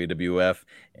to the WWF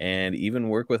and even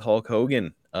work with Hulk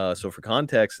Hogan. So for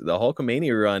context, the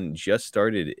Hulkamania run just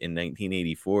started in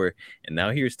 1984, and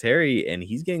now here's Terry, and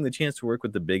he's getting the chance to work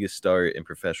with the biggest star in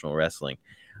professional wrestling.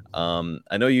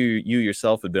 I know you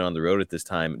yourself had been on the road at this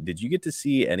time. Did you get to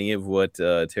see any of what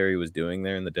Terry was doing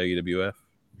there in the WWF?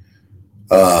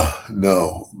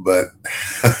 No, but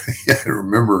I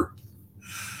remember.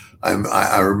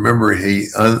 I remember he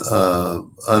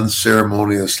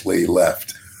unceremoniously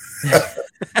left.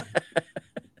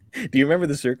 Do you remember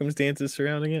the circumstances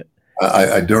surrounding it?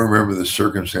 I don't remember the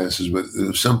circumstances, but it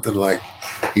was something like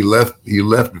he left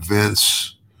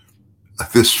Vince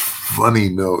this funny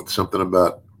note, something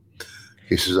about,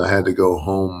 he says, I had to go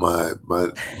home.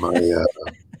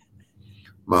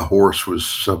 My horse was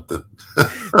something.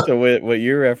 So what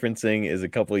you're referencing is a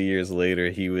couple of years later,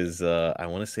 he was, I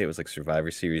want to say it was like Survivor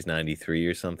Series 93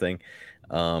 or something.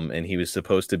 And he was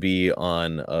supposed to be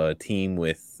on a team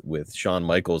with Shawn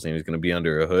Michaels, and he was going to be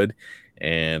under a hood.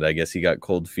 And I guess he got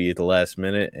cold feet at the last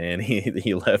minute, and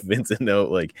he left Vince a note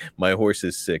like, my horse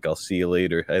is sick, I'll see you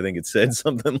later. I think it said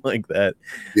something like that.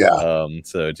 Yeah.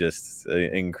 So just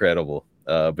incredible.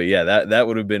 But yeah, that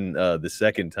would have been the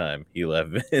second time he left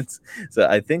Vince. So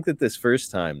I think that this first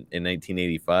time in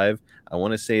 1985, I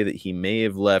want to say that he may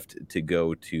have left to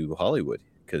go to Hollywood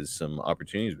because some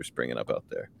opportunities were springing up out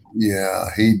there. Yeah,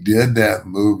 he did that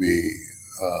movie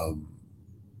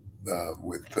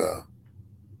with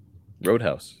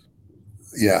Roadhouse.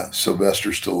 Yeah,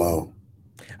 Sylvester Stallone.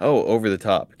 Oh, Over the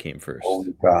Top came first. Over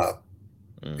the Top.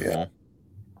 Mm-hmm.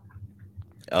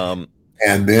 Yeah.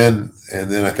 And then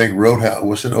I think Roadhouse,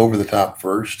 wasn't Over the Top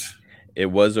first? It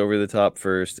was Over the Top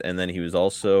first, and then he was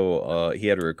also he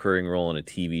had a recurring role in a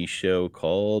TV show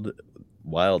called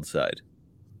Wild Side.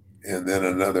 And then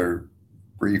another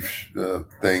brief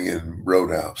thing in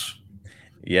Roadhouse.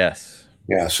 Yes.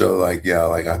 Yeah. So I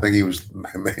think he was,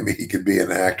 maybe he could be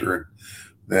an actor,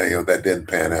 and that didn't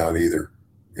pan out either.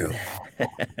 You know,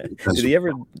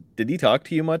 Did he talk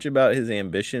to you much about his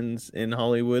ambitions in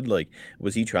Hollywood? Like,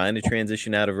 was he trying to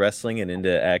transition out of wrestling and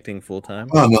into acting full time?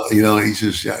 well, no, he's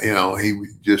just, he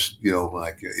would just,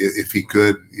 like if he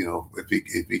could, if he,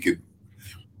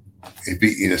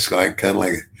 it's like kind of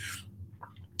like,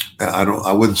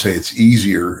 I wouldn't say it's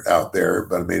easier out there,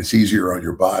 but I mean, it's easier on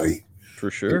your body.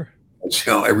 For sure.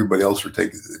 Everybody else would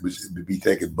be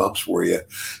taking bumps for you,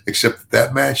 except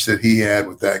that match that he had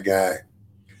with that guy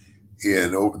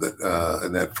in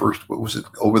that first, what was it,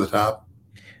 Over the Top?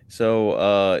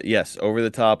 So yes, Over the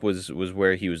Top was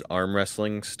where he was arm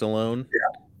wrestling Stallone.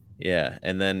 Yeah,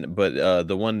 and then but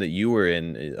the one that you were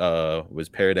in was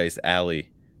Paradise Alley,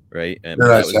 right? And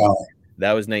Paradise Alley.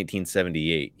 That was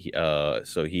 1978.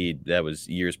 So that was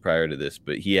years prior to this,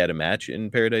 but he had a match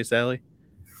in Paradise Alley.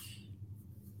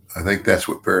 I think that's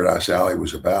what Paradise Alley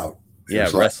was about. Yeah,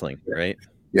 wrestling, right?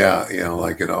 Yeah,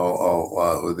 like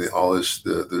all this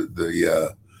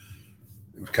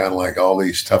kind of like all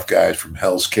these tough guys from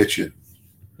Hell's Kitchen,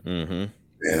 mm-hmm.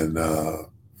 And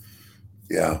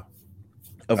yeah,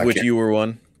 of which you were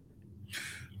one.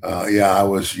 Yeah, I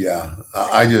was. Yeah,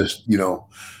 I just you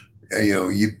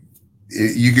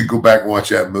could go back and watch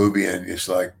that movie and it's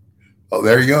like, oh,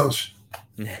 there he goes.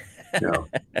 I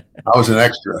was an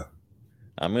extra.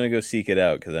 I'm gonna go seek it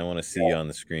out because I want to see you on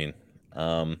the screen.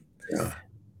 Yeah.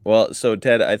 Well, so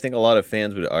Ted, I think a lot of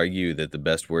fans would argue that the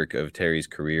best work of Terry's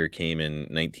career came in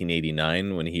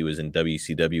 1989 when he was in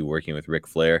WCW working with Ric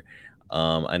Flair.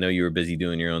 I know you were busy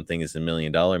doing your own thing as the $1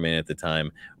 Million Man at the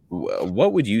time.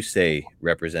 What would you say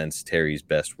represents Terry's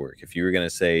best work? If you were going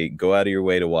to say, go out of your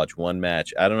way to watch one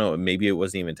match, I don't know, maybe it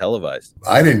wasn't even televised.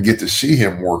 I didn't get to see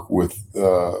him work with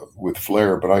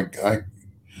Flair, but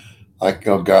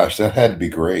oh gosh, that had to be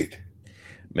great.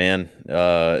 Man,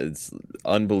 it's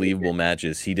unbelievable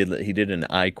matches. He did an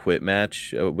I Quit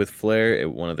match with Flair at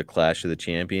one of the Clash of the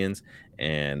Champions,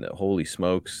 and holy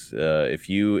smokes, if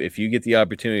you get the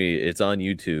opportunity, it's on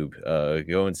YouTube.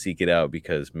 Go and seek it out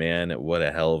because man, what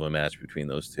a hell of a match between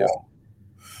those two.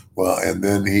 Well, and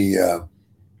then he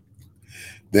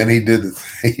did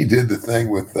the thing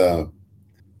with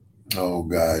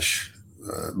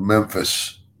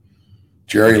Memphis,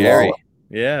 Jerry Lawler.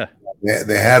 Yeah.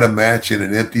 They had a match in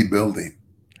an empty building.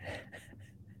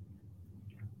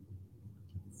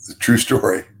 It's a true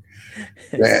story.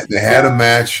 They had a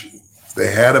match.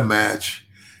 They had a match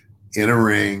in a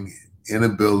ring in a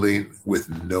building with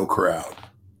no crowd.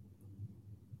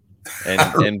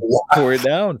 And tore it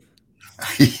down.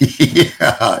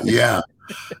 Yeah.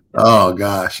 Oh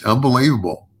gosh,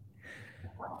 unbelievable.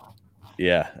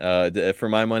 Yeah, for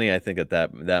my money, I think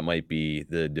that might be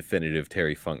the definitive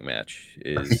Terry Funk match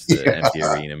is the empty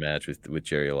arena match with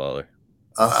Jerry Lawler.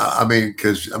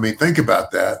 Think about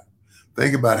that.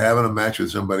 Think about having a match with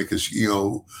somebody because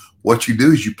what you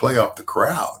do is you play off the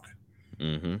crowd,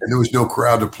 and there was no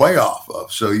crowd to play off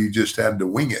of, so you just had to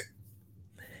wing it.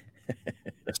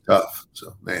 It's tough.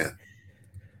 So man,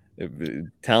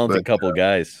 talented couple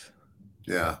guys.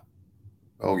 Yeah.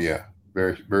 Oh yeah,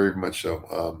 very very much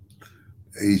so.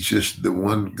 He's just the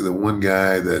one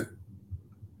guy that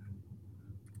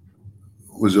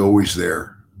was always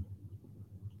there.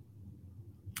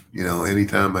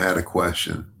 Anytime I had a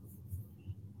question,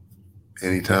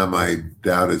 anytime I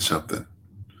doubted something,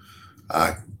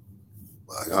 I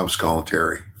was calling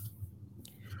Terry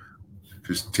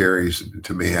because Terry's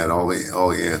to me had all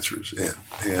the answers,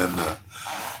 and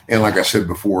like I said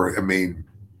before,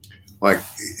 like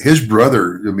his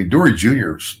brother, Dory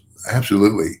Jr. is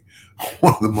absolutely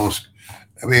one of the most.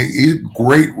 He's a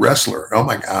great wrestler. Oh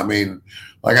my God!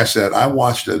 Like I said, I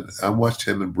watched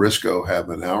him and Briscoe have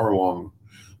an hour-long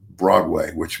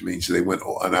Broadway, which means they went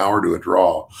an hour to a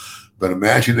draw. But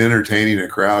imagine entertaining a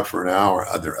crowd for an hour.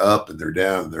 They're up and they're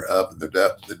down, and they're up and they're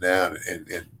up and they're down,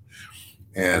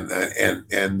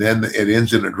 and then it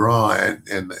ends in a draw,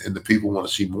 and the people want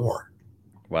to see more.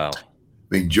 Wow.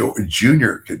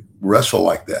 Junior could wrestle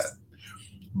like that,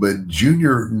 but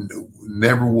Junior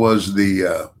never was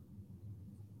the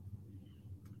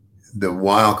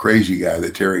wild, crazy guy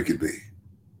that Terry could be.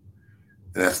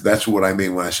 And that's what I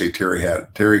mean when I say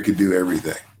Terry could do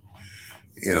everything.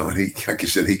 And he, like you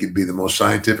said, he could be the most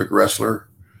scientific wrestler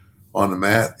on the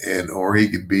mat, or he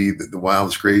could be the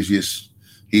wildest, craziest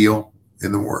heel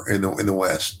in the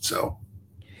West. So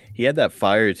he had that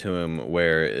fire to him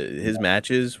where his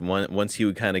matches, once he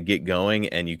would kind of get going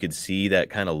and you could see that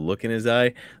kind of look in his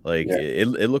eye, like it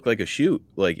looked like a shoot.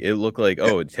 Like it looked like,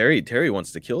 oh, Terry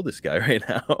wants to kill this guy right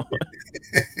now.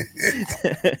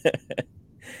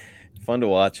 Fun to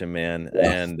watch him, man.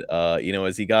 Yeah. And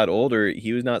as he got older,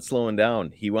 he was not slowing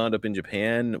down. He wound up in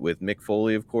Japan with Mick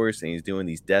Foley, of course, and he's doing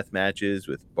these death matches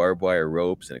with barbed wire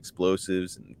ropes and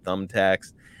explosives and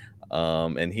thumbtacks.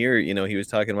 And here, he was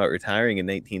talking about retiring in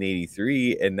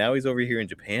 1983, and now he's over here in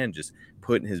Japan, just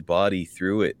putting his body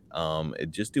through it,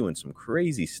 just doing some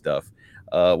crazy stuff.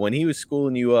 When he was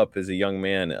schooling you up as a young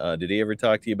man, did he ever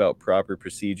talk to you about proper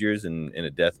procedures in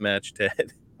a death match,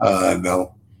 Ted?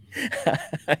 No.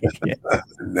 I can't,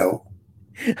 No.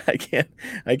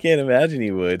 I can't imagine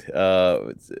he would.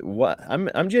 What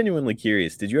I'm genuinely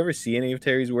curious. Did you ever see any of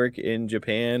Terry's work in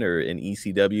Japan or in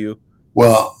ECW?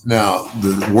 Well, now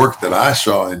the work that I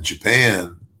saw in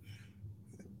Japan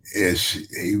is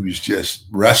he was just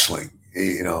wrestling.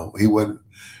 He wasn't.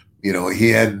 He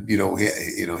hadn't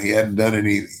done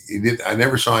any. He did. I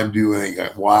never saw him do any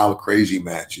wild, crazy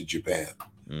match in Japan.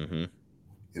 Mm-hmm.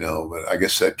 But I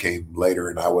guess that came later,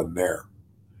 and I wasn't there.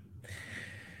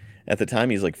 At the time,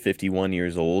 he's like 51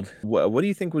 years old. What do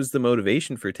you think was the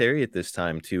motivation for Terry at this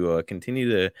time to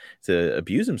continue to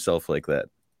abuse himself like that?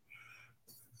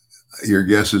 Your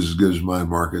guess is as good as mine,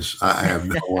 Marcus. I have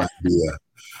no idea.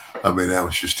 I mean, that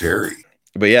was just Terry.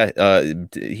 But yeah,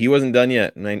 he wasn't done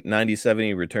yet. 97,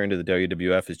 he returned to the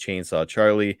WWF as Chainsaw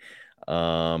Charlie.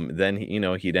 Then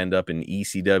he'd end up in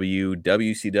ECW,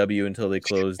 WCW until they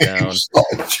closed down.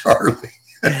 Chainsaw Charlie.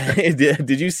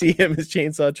 Did you see him as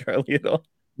Chainsaw Charlie at all?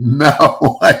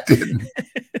 No, I didn't.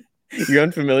 You're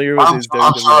unfamiliar with his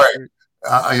I'm WWF? sorry.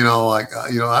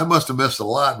 I must have missed a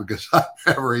lot because I've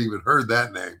never even heard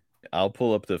that name. I'll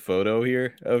pull up the photo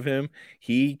here of him.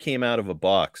 He came out of a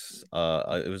box.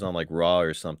 It was on like Raw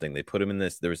or something. They put him in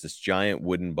this. There was this giant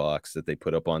wooden box that they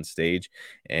put up on stage,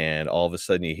 and all of a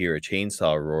sudden you hear a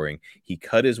chainsaw roaring. He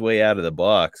cut his way out of the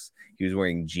box. He was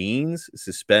wearing jeans,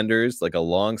 suspenders, like a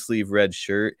long sleeve red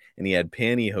shirt, and he had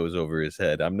pantyhose over his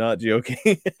head. I'm not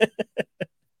joking.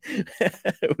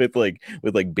 with like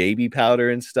baby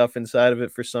powder and stuff inside of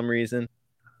it for some reason.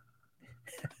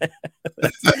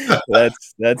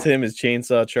 that's him as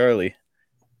Chainsaw Charlie.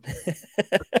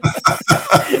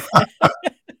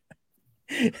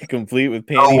 Complete with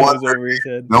pantyhose over his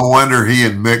head. No wonder he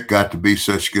and Mick got to be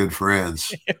such good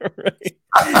friends. Right.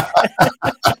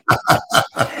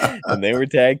 And they were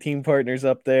tag team partners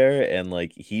up there, and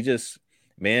like he was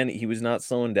not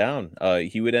slowing down.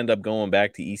 He would end up going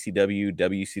back to ECW,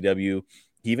 WCW.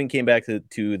 He even came back to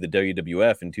the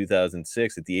WWF in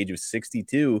 2006 at the age of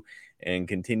 62 and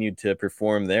continued to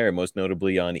perform there, most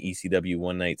notably on ECW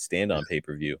One Night Stand on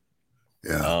pay-per-view.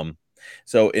 Yeah.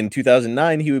 So in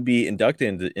 2009, he would be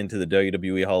inducted into the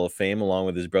WWE Hall of Fame along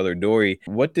with his brother Dory.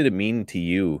 What did it mean to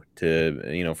you for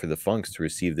the Funks to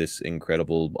receive this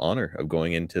incredible honor of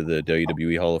going into the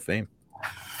WWE Hall of Fame?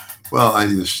 Well, I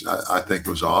think it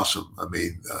was awesome. I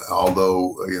mean,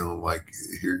 although,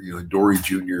 Dory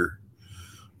Jr.,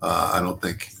 I don't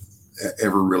think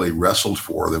ever really wrestled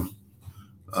for them.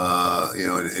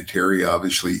 And Terry,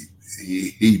 obviously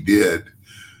he did,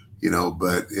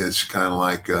 but it's kind of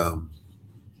like,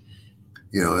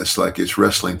 it's like it's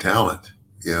wrestling talent,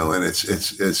 and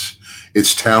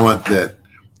it's talent that,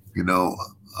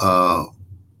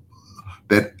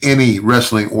 that any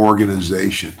wrestling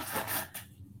organization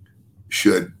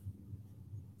should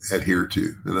adhere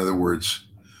to. In other words,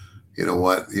 they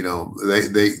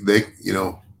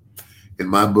in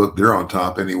my book, they're on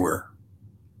top anywhere.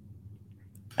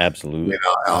 Absolutely.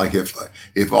 Like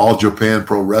if All Japan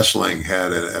Pro Wrestling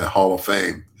had a Hall of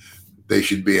Fame, they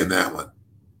should be in that one.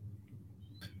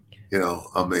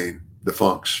 The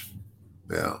Funks.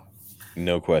 Yeah.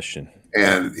 No question.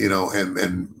 And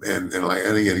getting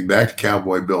back to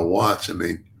Cowboy Bill Watts, I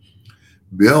mean,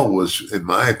 Bill was, in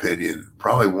my opinion,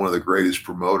 probably one of the greatest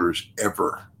promoters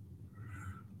ever.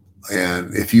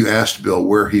 And if you asked Bill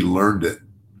where he learned it,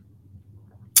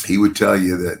 he would tell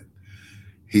you that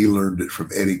he learned it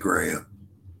from Eddie Graham.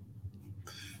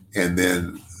 And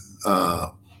then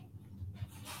I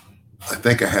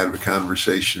think I had a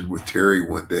conversation with Terry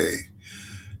one day,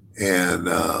 and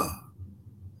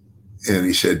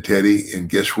he said, Teddy, and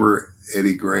guess where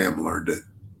Eddie Graham learned it?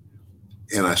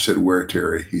 And I said, where,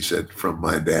 Terry? He said, from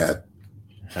my dad.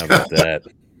 How about that?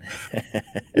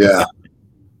 Yeah.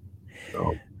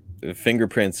 So,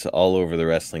 fingerprints all over the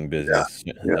wrestling business.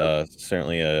 Yeah.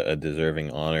 Certainly a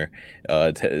deserving honor.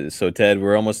 So Ted,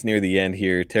 we're almost near the end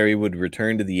here. Terry would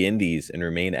return to the Indies and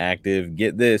remain active,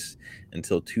 get this,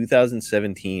 until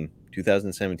 2017.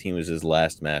 2017 was his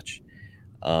last match.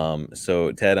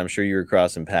 So Ted, I'm sure you were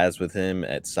crossing paths with him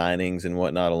at signings and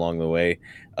whatnot along the way.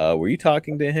 Were you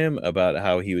talking to him about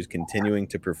how he was continuing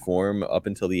to perform up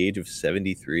until the age of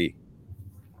 73?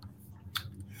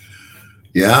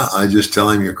 Yeah, I just tell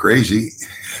him you're crazy.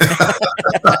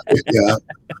 Yeah,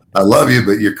 I love you,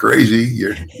 but you're crazy.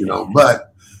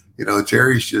 But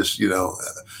Terry's just,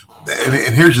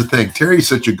 and here's the thing: Terry's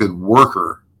such a good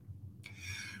worker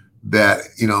that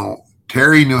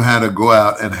Terry knew how to go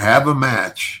out and have a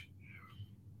match,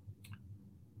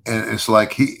 and it's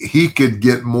like he could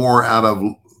get more out of,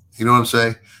 you know what I'm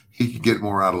saying? He could get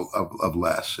more out of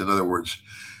less. In other words,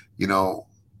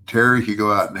 Terry could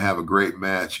go out and have a great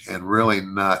match and really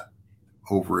not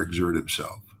overexert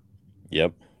himself.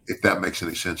 Yep. If that makes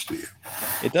any sense to you.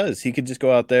 It does. He could just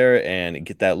go out there and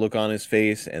get that look on his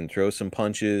face and throw some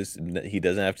punches. He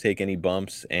doesn't have to take any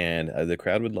bumps, and the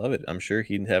crowd would love it. I'm sure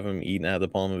he'd have him eaten out of the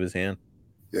palm of his hand.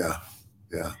 Yeah.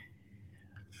 Yeah.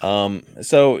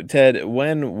 So Ted,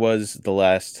 when was the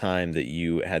last time that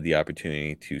you had the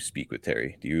opportunity to speak with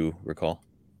Terry? Do you recall?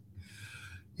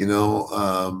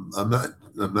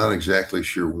 I'm not exactly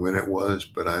sure when it was,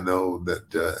 but I know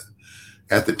that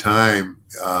at the time,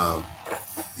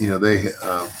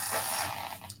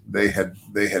 they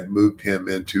had moved him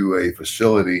into a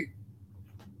facility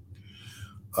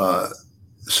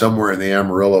somewhere in the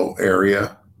Amarillo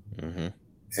area, Mm-hmm.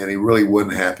 and he really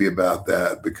wasn't happy about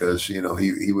that because he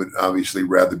would obviously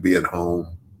rather be at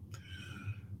home,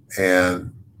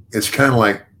 and it's kind of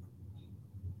like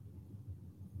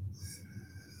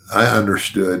I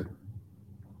understood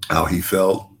how he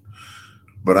felt,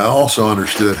 but I also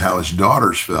understood how his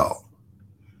daughters felt.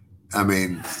 I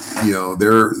mean,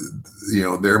 they're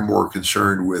more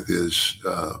concerned with his,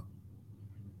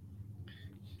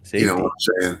 Safety. what I'm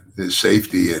saying, his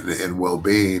safety and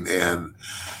well-being. And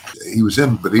he was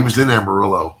in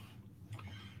Amarillo,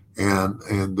 and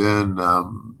then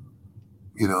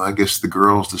I guess the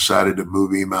girls decided to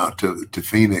move him out to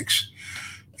Phoenix.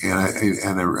 And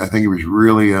I think he was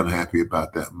really unhappy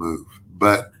about that move.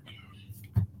 But,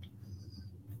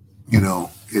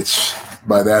 it's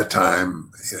by that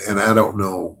time, and I don't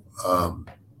know, I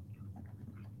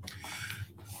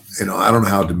don't know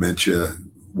how dementia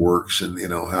works and,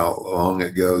 how long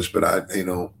it goes. But I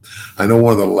know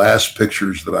one of the last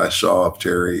pictures that I saw of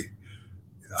Terry,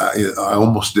 I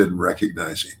almost didn't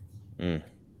recognize him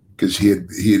because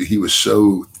he was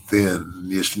so thin,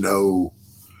 just no.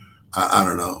 I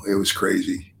don't know. It was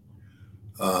crazy,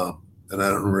 and I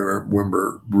don't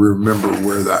remember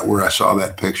where I saw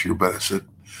that picture. But I said,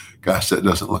 "Gosh, that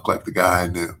doesn't look like the guy I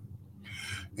knew."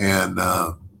 And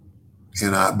I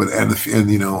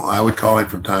would call him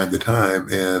from time to time,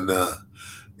 and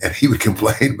he would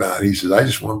complain about it. He says, "I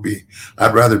just want to be.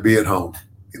 I'd rather be at home."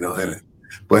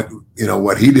 But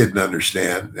what he didn't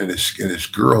understand, and his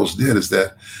girls did, is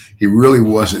that he really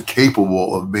wasn't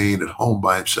capable of being at home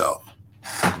by himself.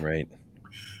 Right.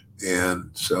 And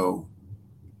so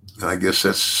I guess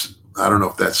I don't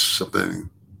know if that's something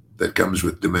that comes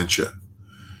with dementia.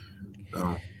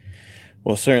 So.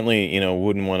 Well, certainly,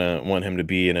 wouldn't want him to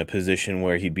be in a position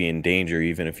where he'd be in danger,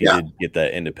 even if he did get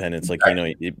that independence. Like,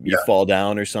 you fall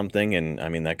down or something, and I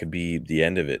mean, that could be the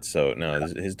end of it. So no,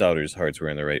 his daughter's hearts were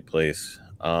in the right place.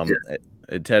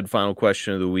 Ted, final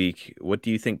question of the week. What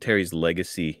do you think Terry's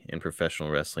legacy in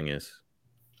professional wrestling is?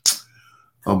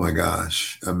 Oh my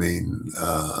gosh. I mean,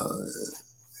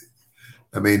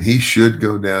 he should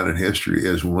go down in history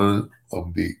as one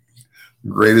of the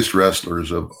greatest wrestlers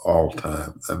of all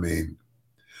time. I mean,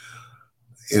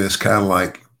 and it's kind of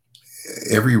like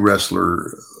every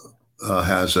wrestler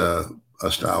has a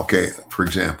style. Okay, for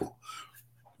example,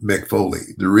 Mick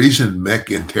Foley. The reason Mick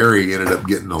and Terry ended up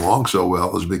getting along so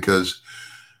well is because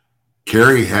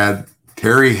Terry had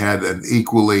an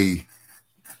equally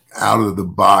out of the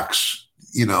box,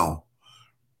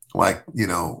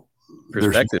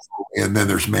 Perspective. And then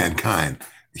there's Mankind,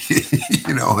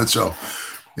 and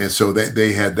so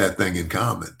they had that thing in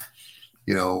common,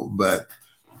 but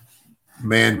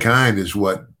Mankind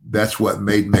that's what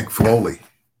made Mick Foley.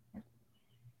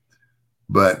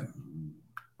 But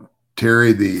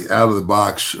Terry, the out of the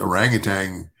box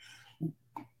orangutan,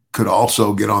 could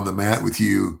also get on the mat with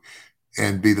you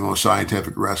and be the most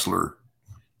scientific wrestler.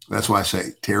 That's why I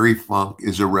say Terry Funk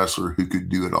is a wrestler who could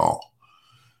do it all.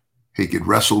 He could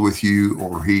wrestle with you,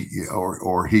 or he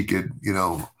could,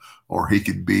 or he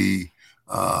could be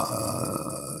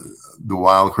the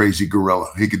wild, crazy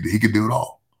gorilla. He could do it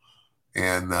all.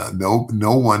 And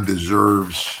no one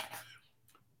deserves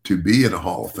to be in a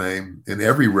Hall of Fame. In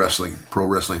every pro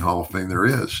wrestling Hall of Fame there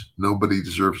is. Nobody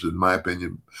deserves it, in my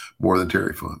opinion, more than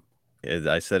Terry Funk. As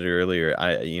I said it earlier,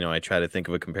 I try to think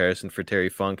of a comparison for Terry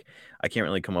Funk. I can't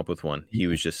really come up with one. He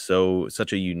was just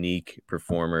such a unique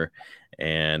performer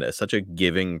and such a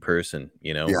giving person,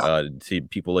 to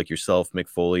people like yourself, Mick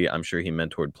Foley. I'm sure he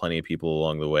mentored plenty of people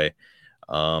along the way.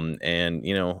 And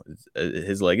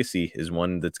his legacy is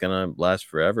one that's gonna last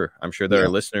forever. I'm sure that Yeah. our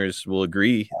listeners will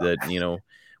agree that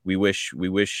we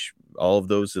wish all of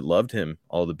those that loved him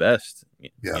all the best.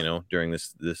 Yeah. During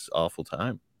this awful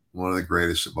time. One of the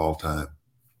greatest of all time.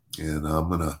 And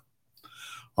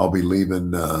I'll be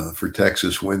leaving for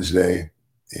Texas Wednesday,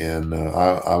 and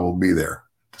I will be there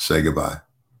to say goodbye.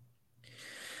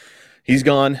 He's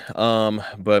gone,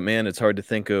 but man, it's hard to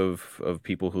think of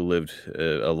people who lived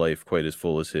a life quite as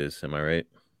full as his. Am I right?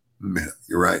 Man,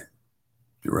 you're right.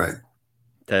 You're right.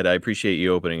 Ted, I appreciate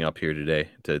you opening up here today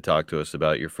to talk to us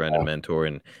about your friend and mentor,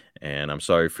 and I'm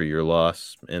sorry for your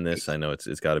loss in this. I know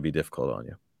it's got to be difficult on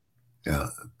you. Yeah,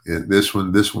 this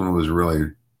one was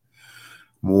really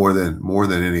more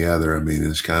than any other. I mean,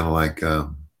 it's kind of like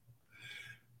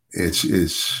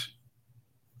it's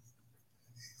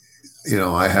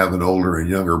I have an older and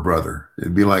younger brother.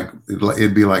 It'd be like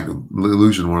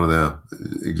losing one of them.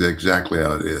 Exactly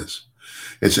how it is.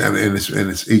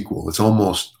 It's equal. It's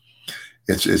almost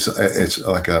it's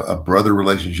like a brother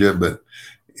relationship, but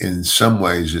in some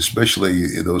ways,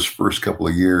 especially in those first couple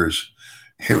of years,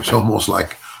 it was almost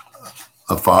like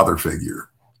a father figure.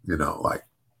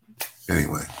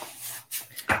 Anyway.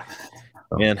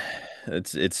 Man,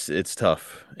 it's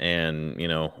tough, and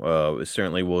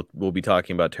certainly we'll be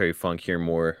talking about Terry Funk here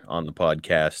more on the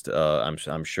podcast.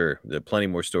 I'm sure there are plenty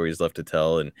more stories left to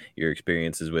tell, and your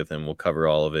experiences with him. We'll cover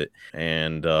all of it.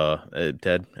 And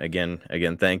Ted, again,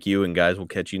 thank you, and guys, we'll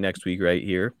catch you next week right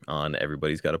here on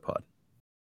Everybody's Got a Pod.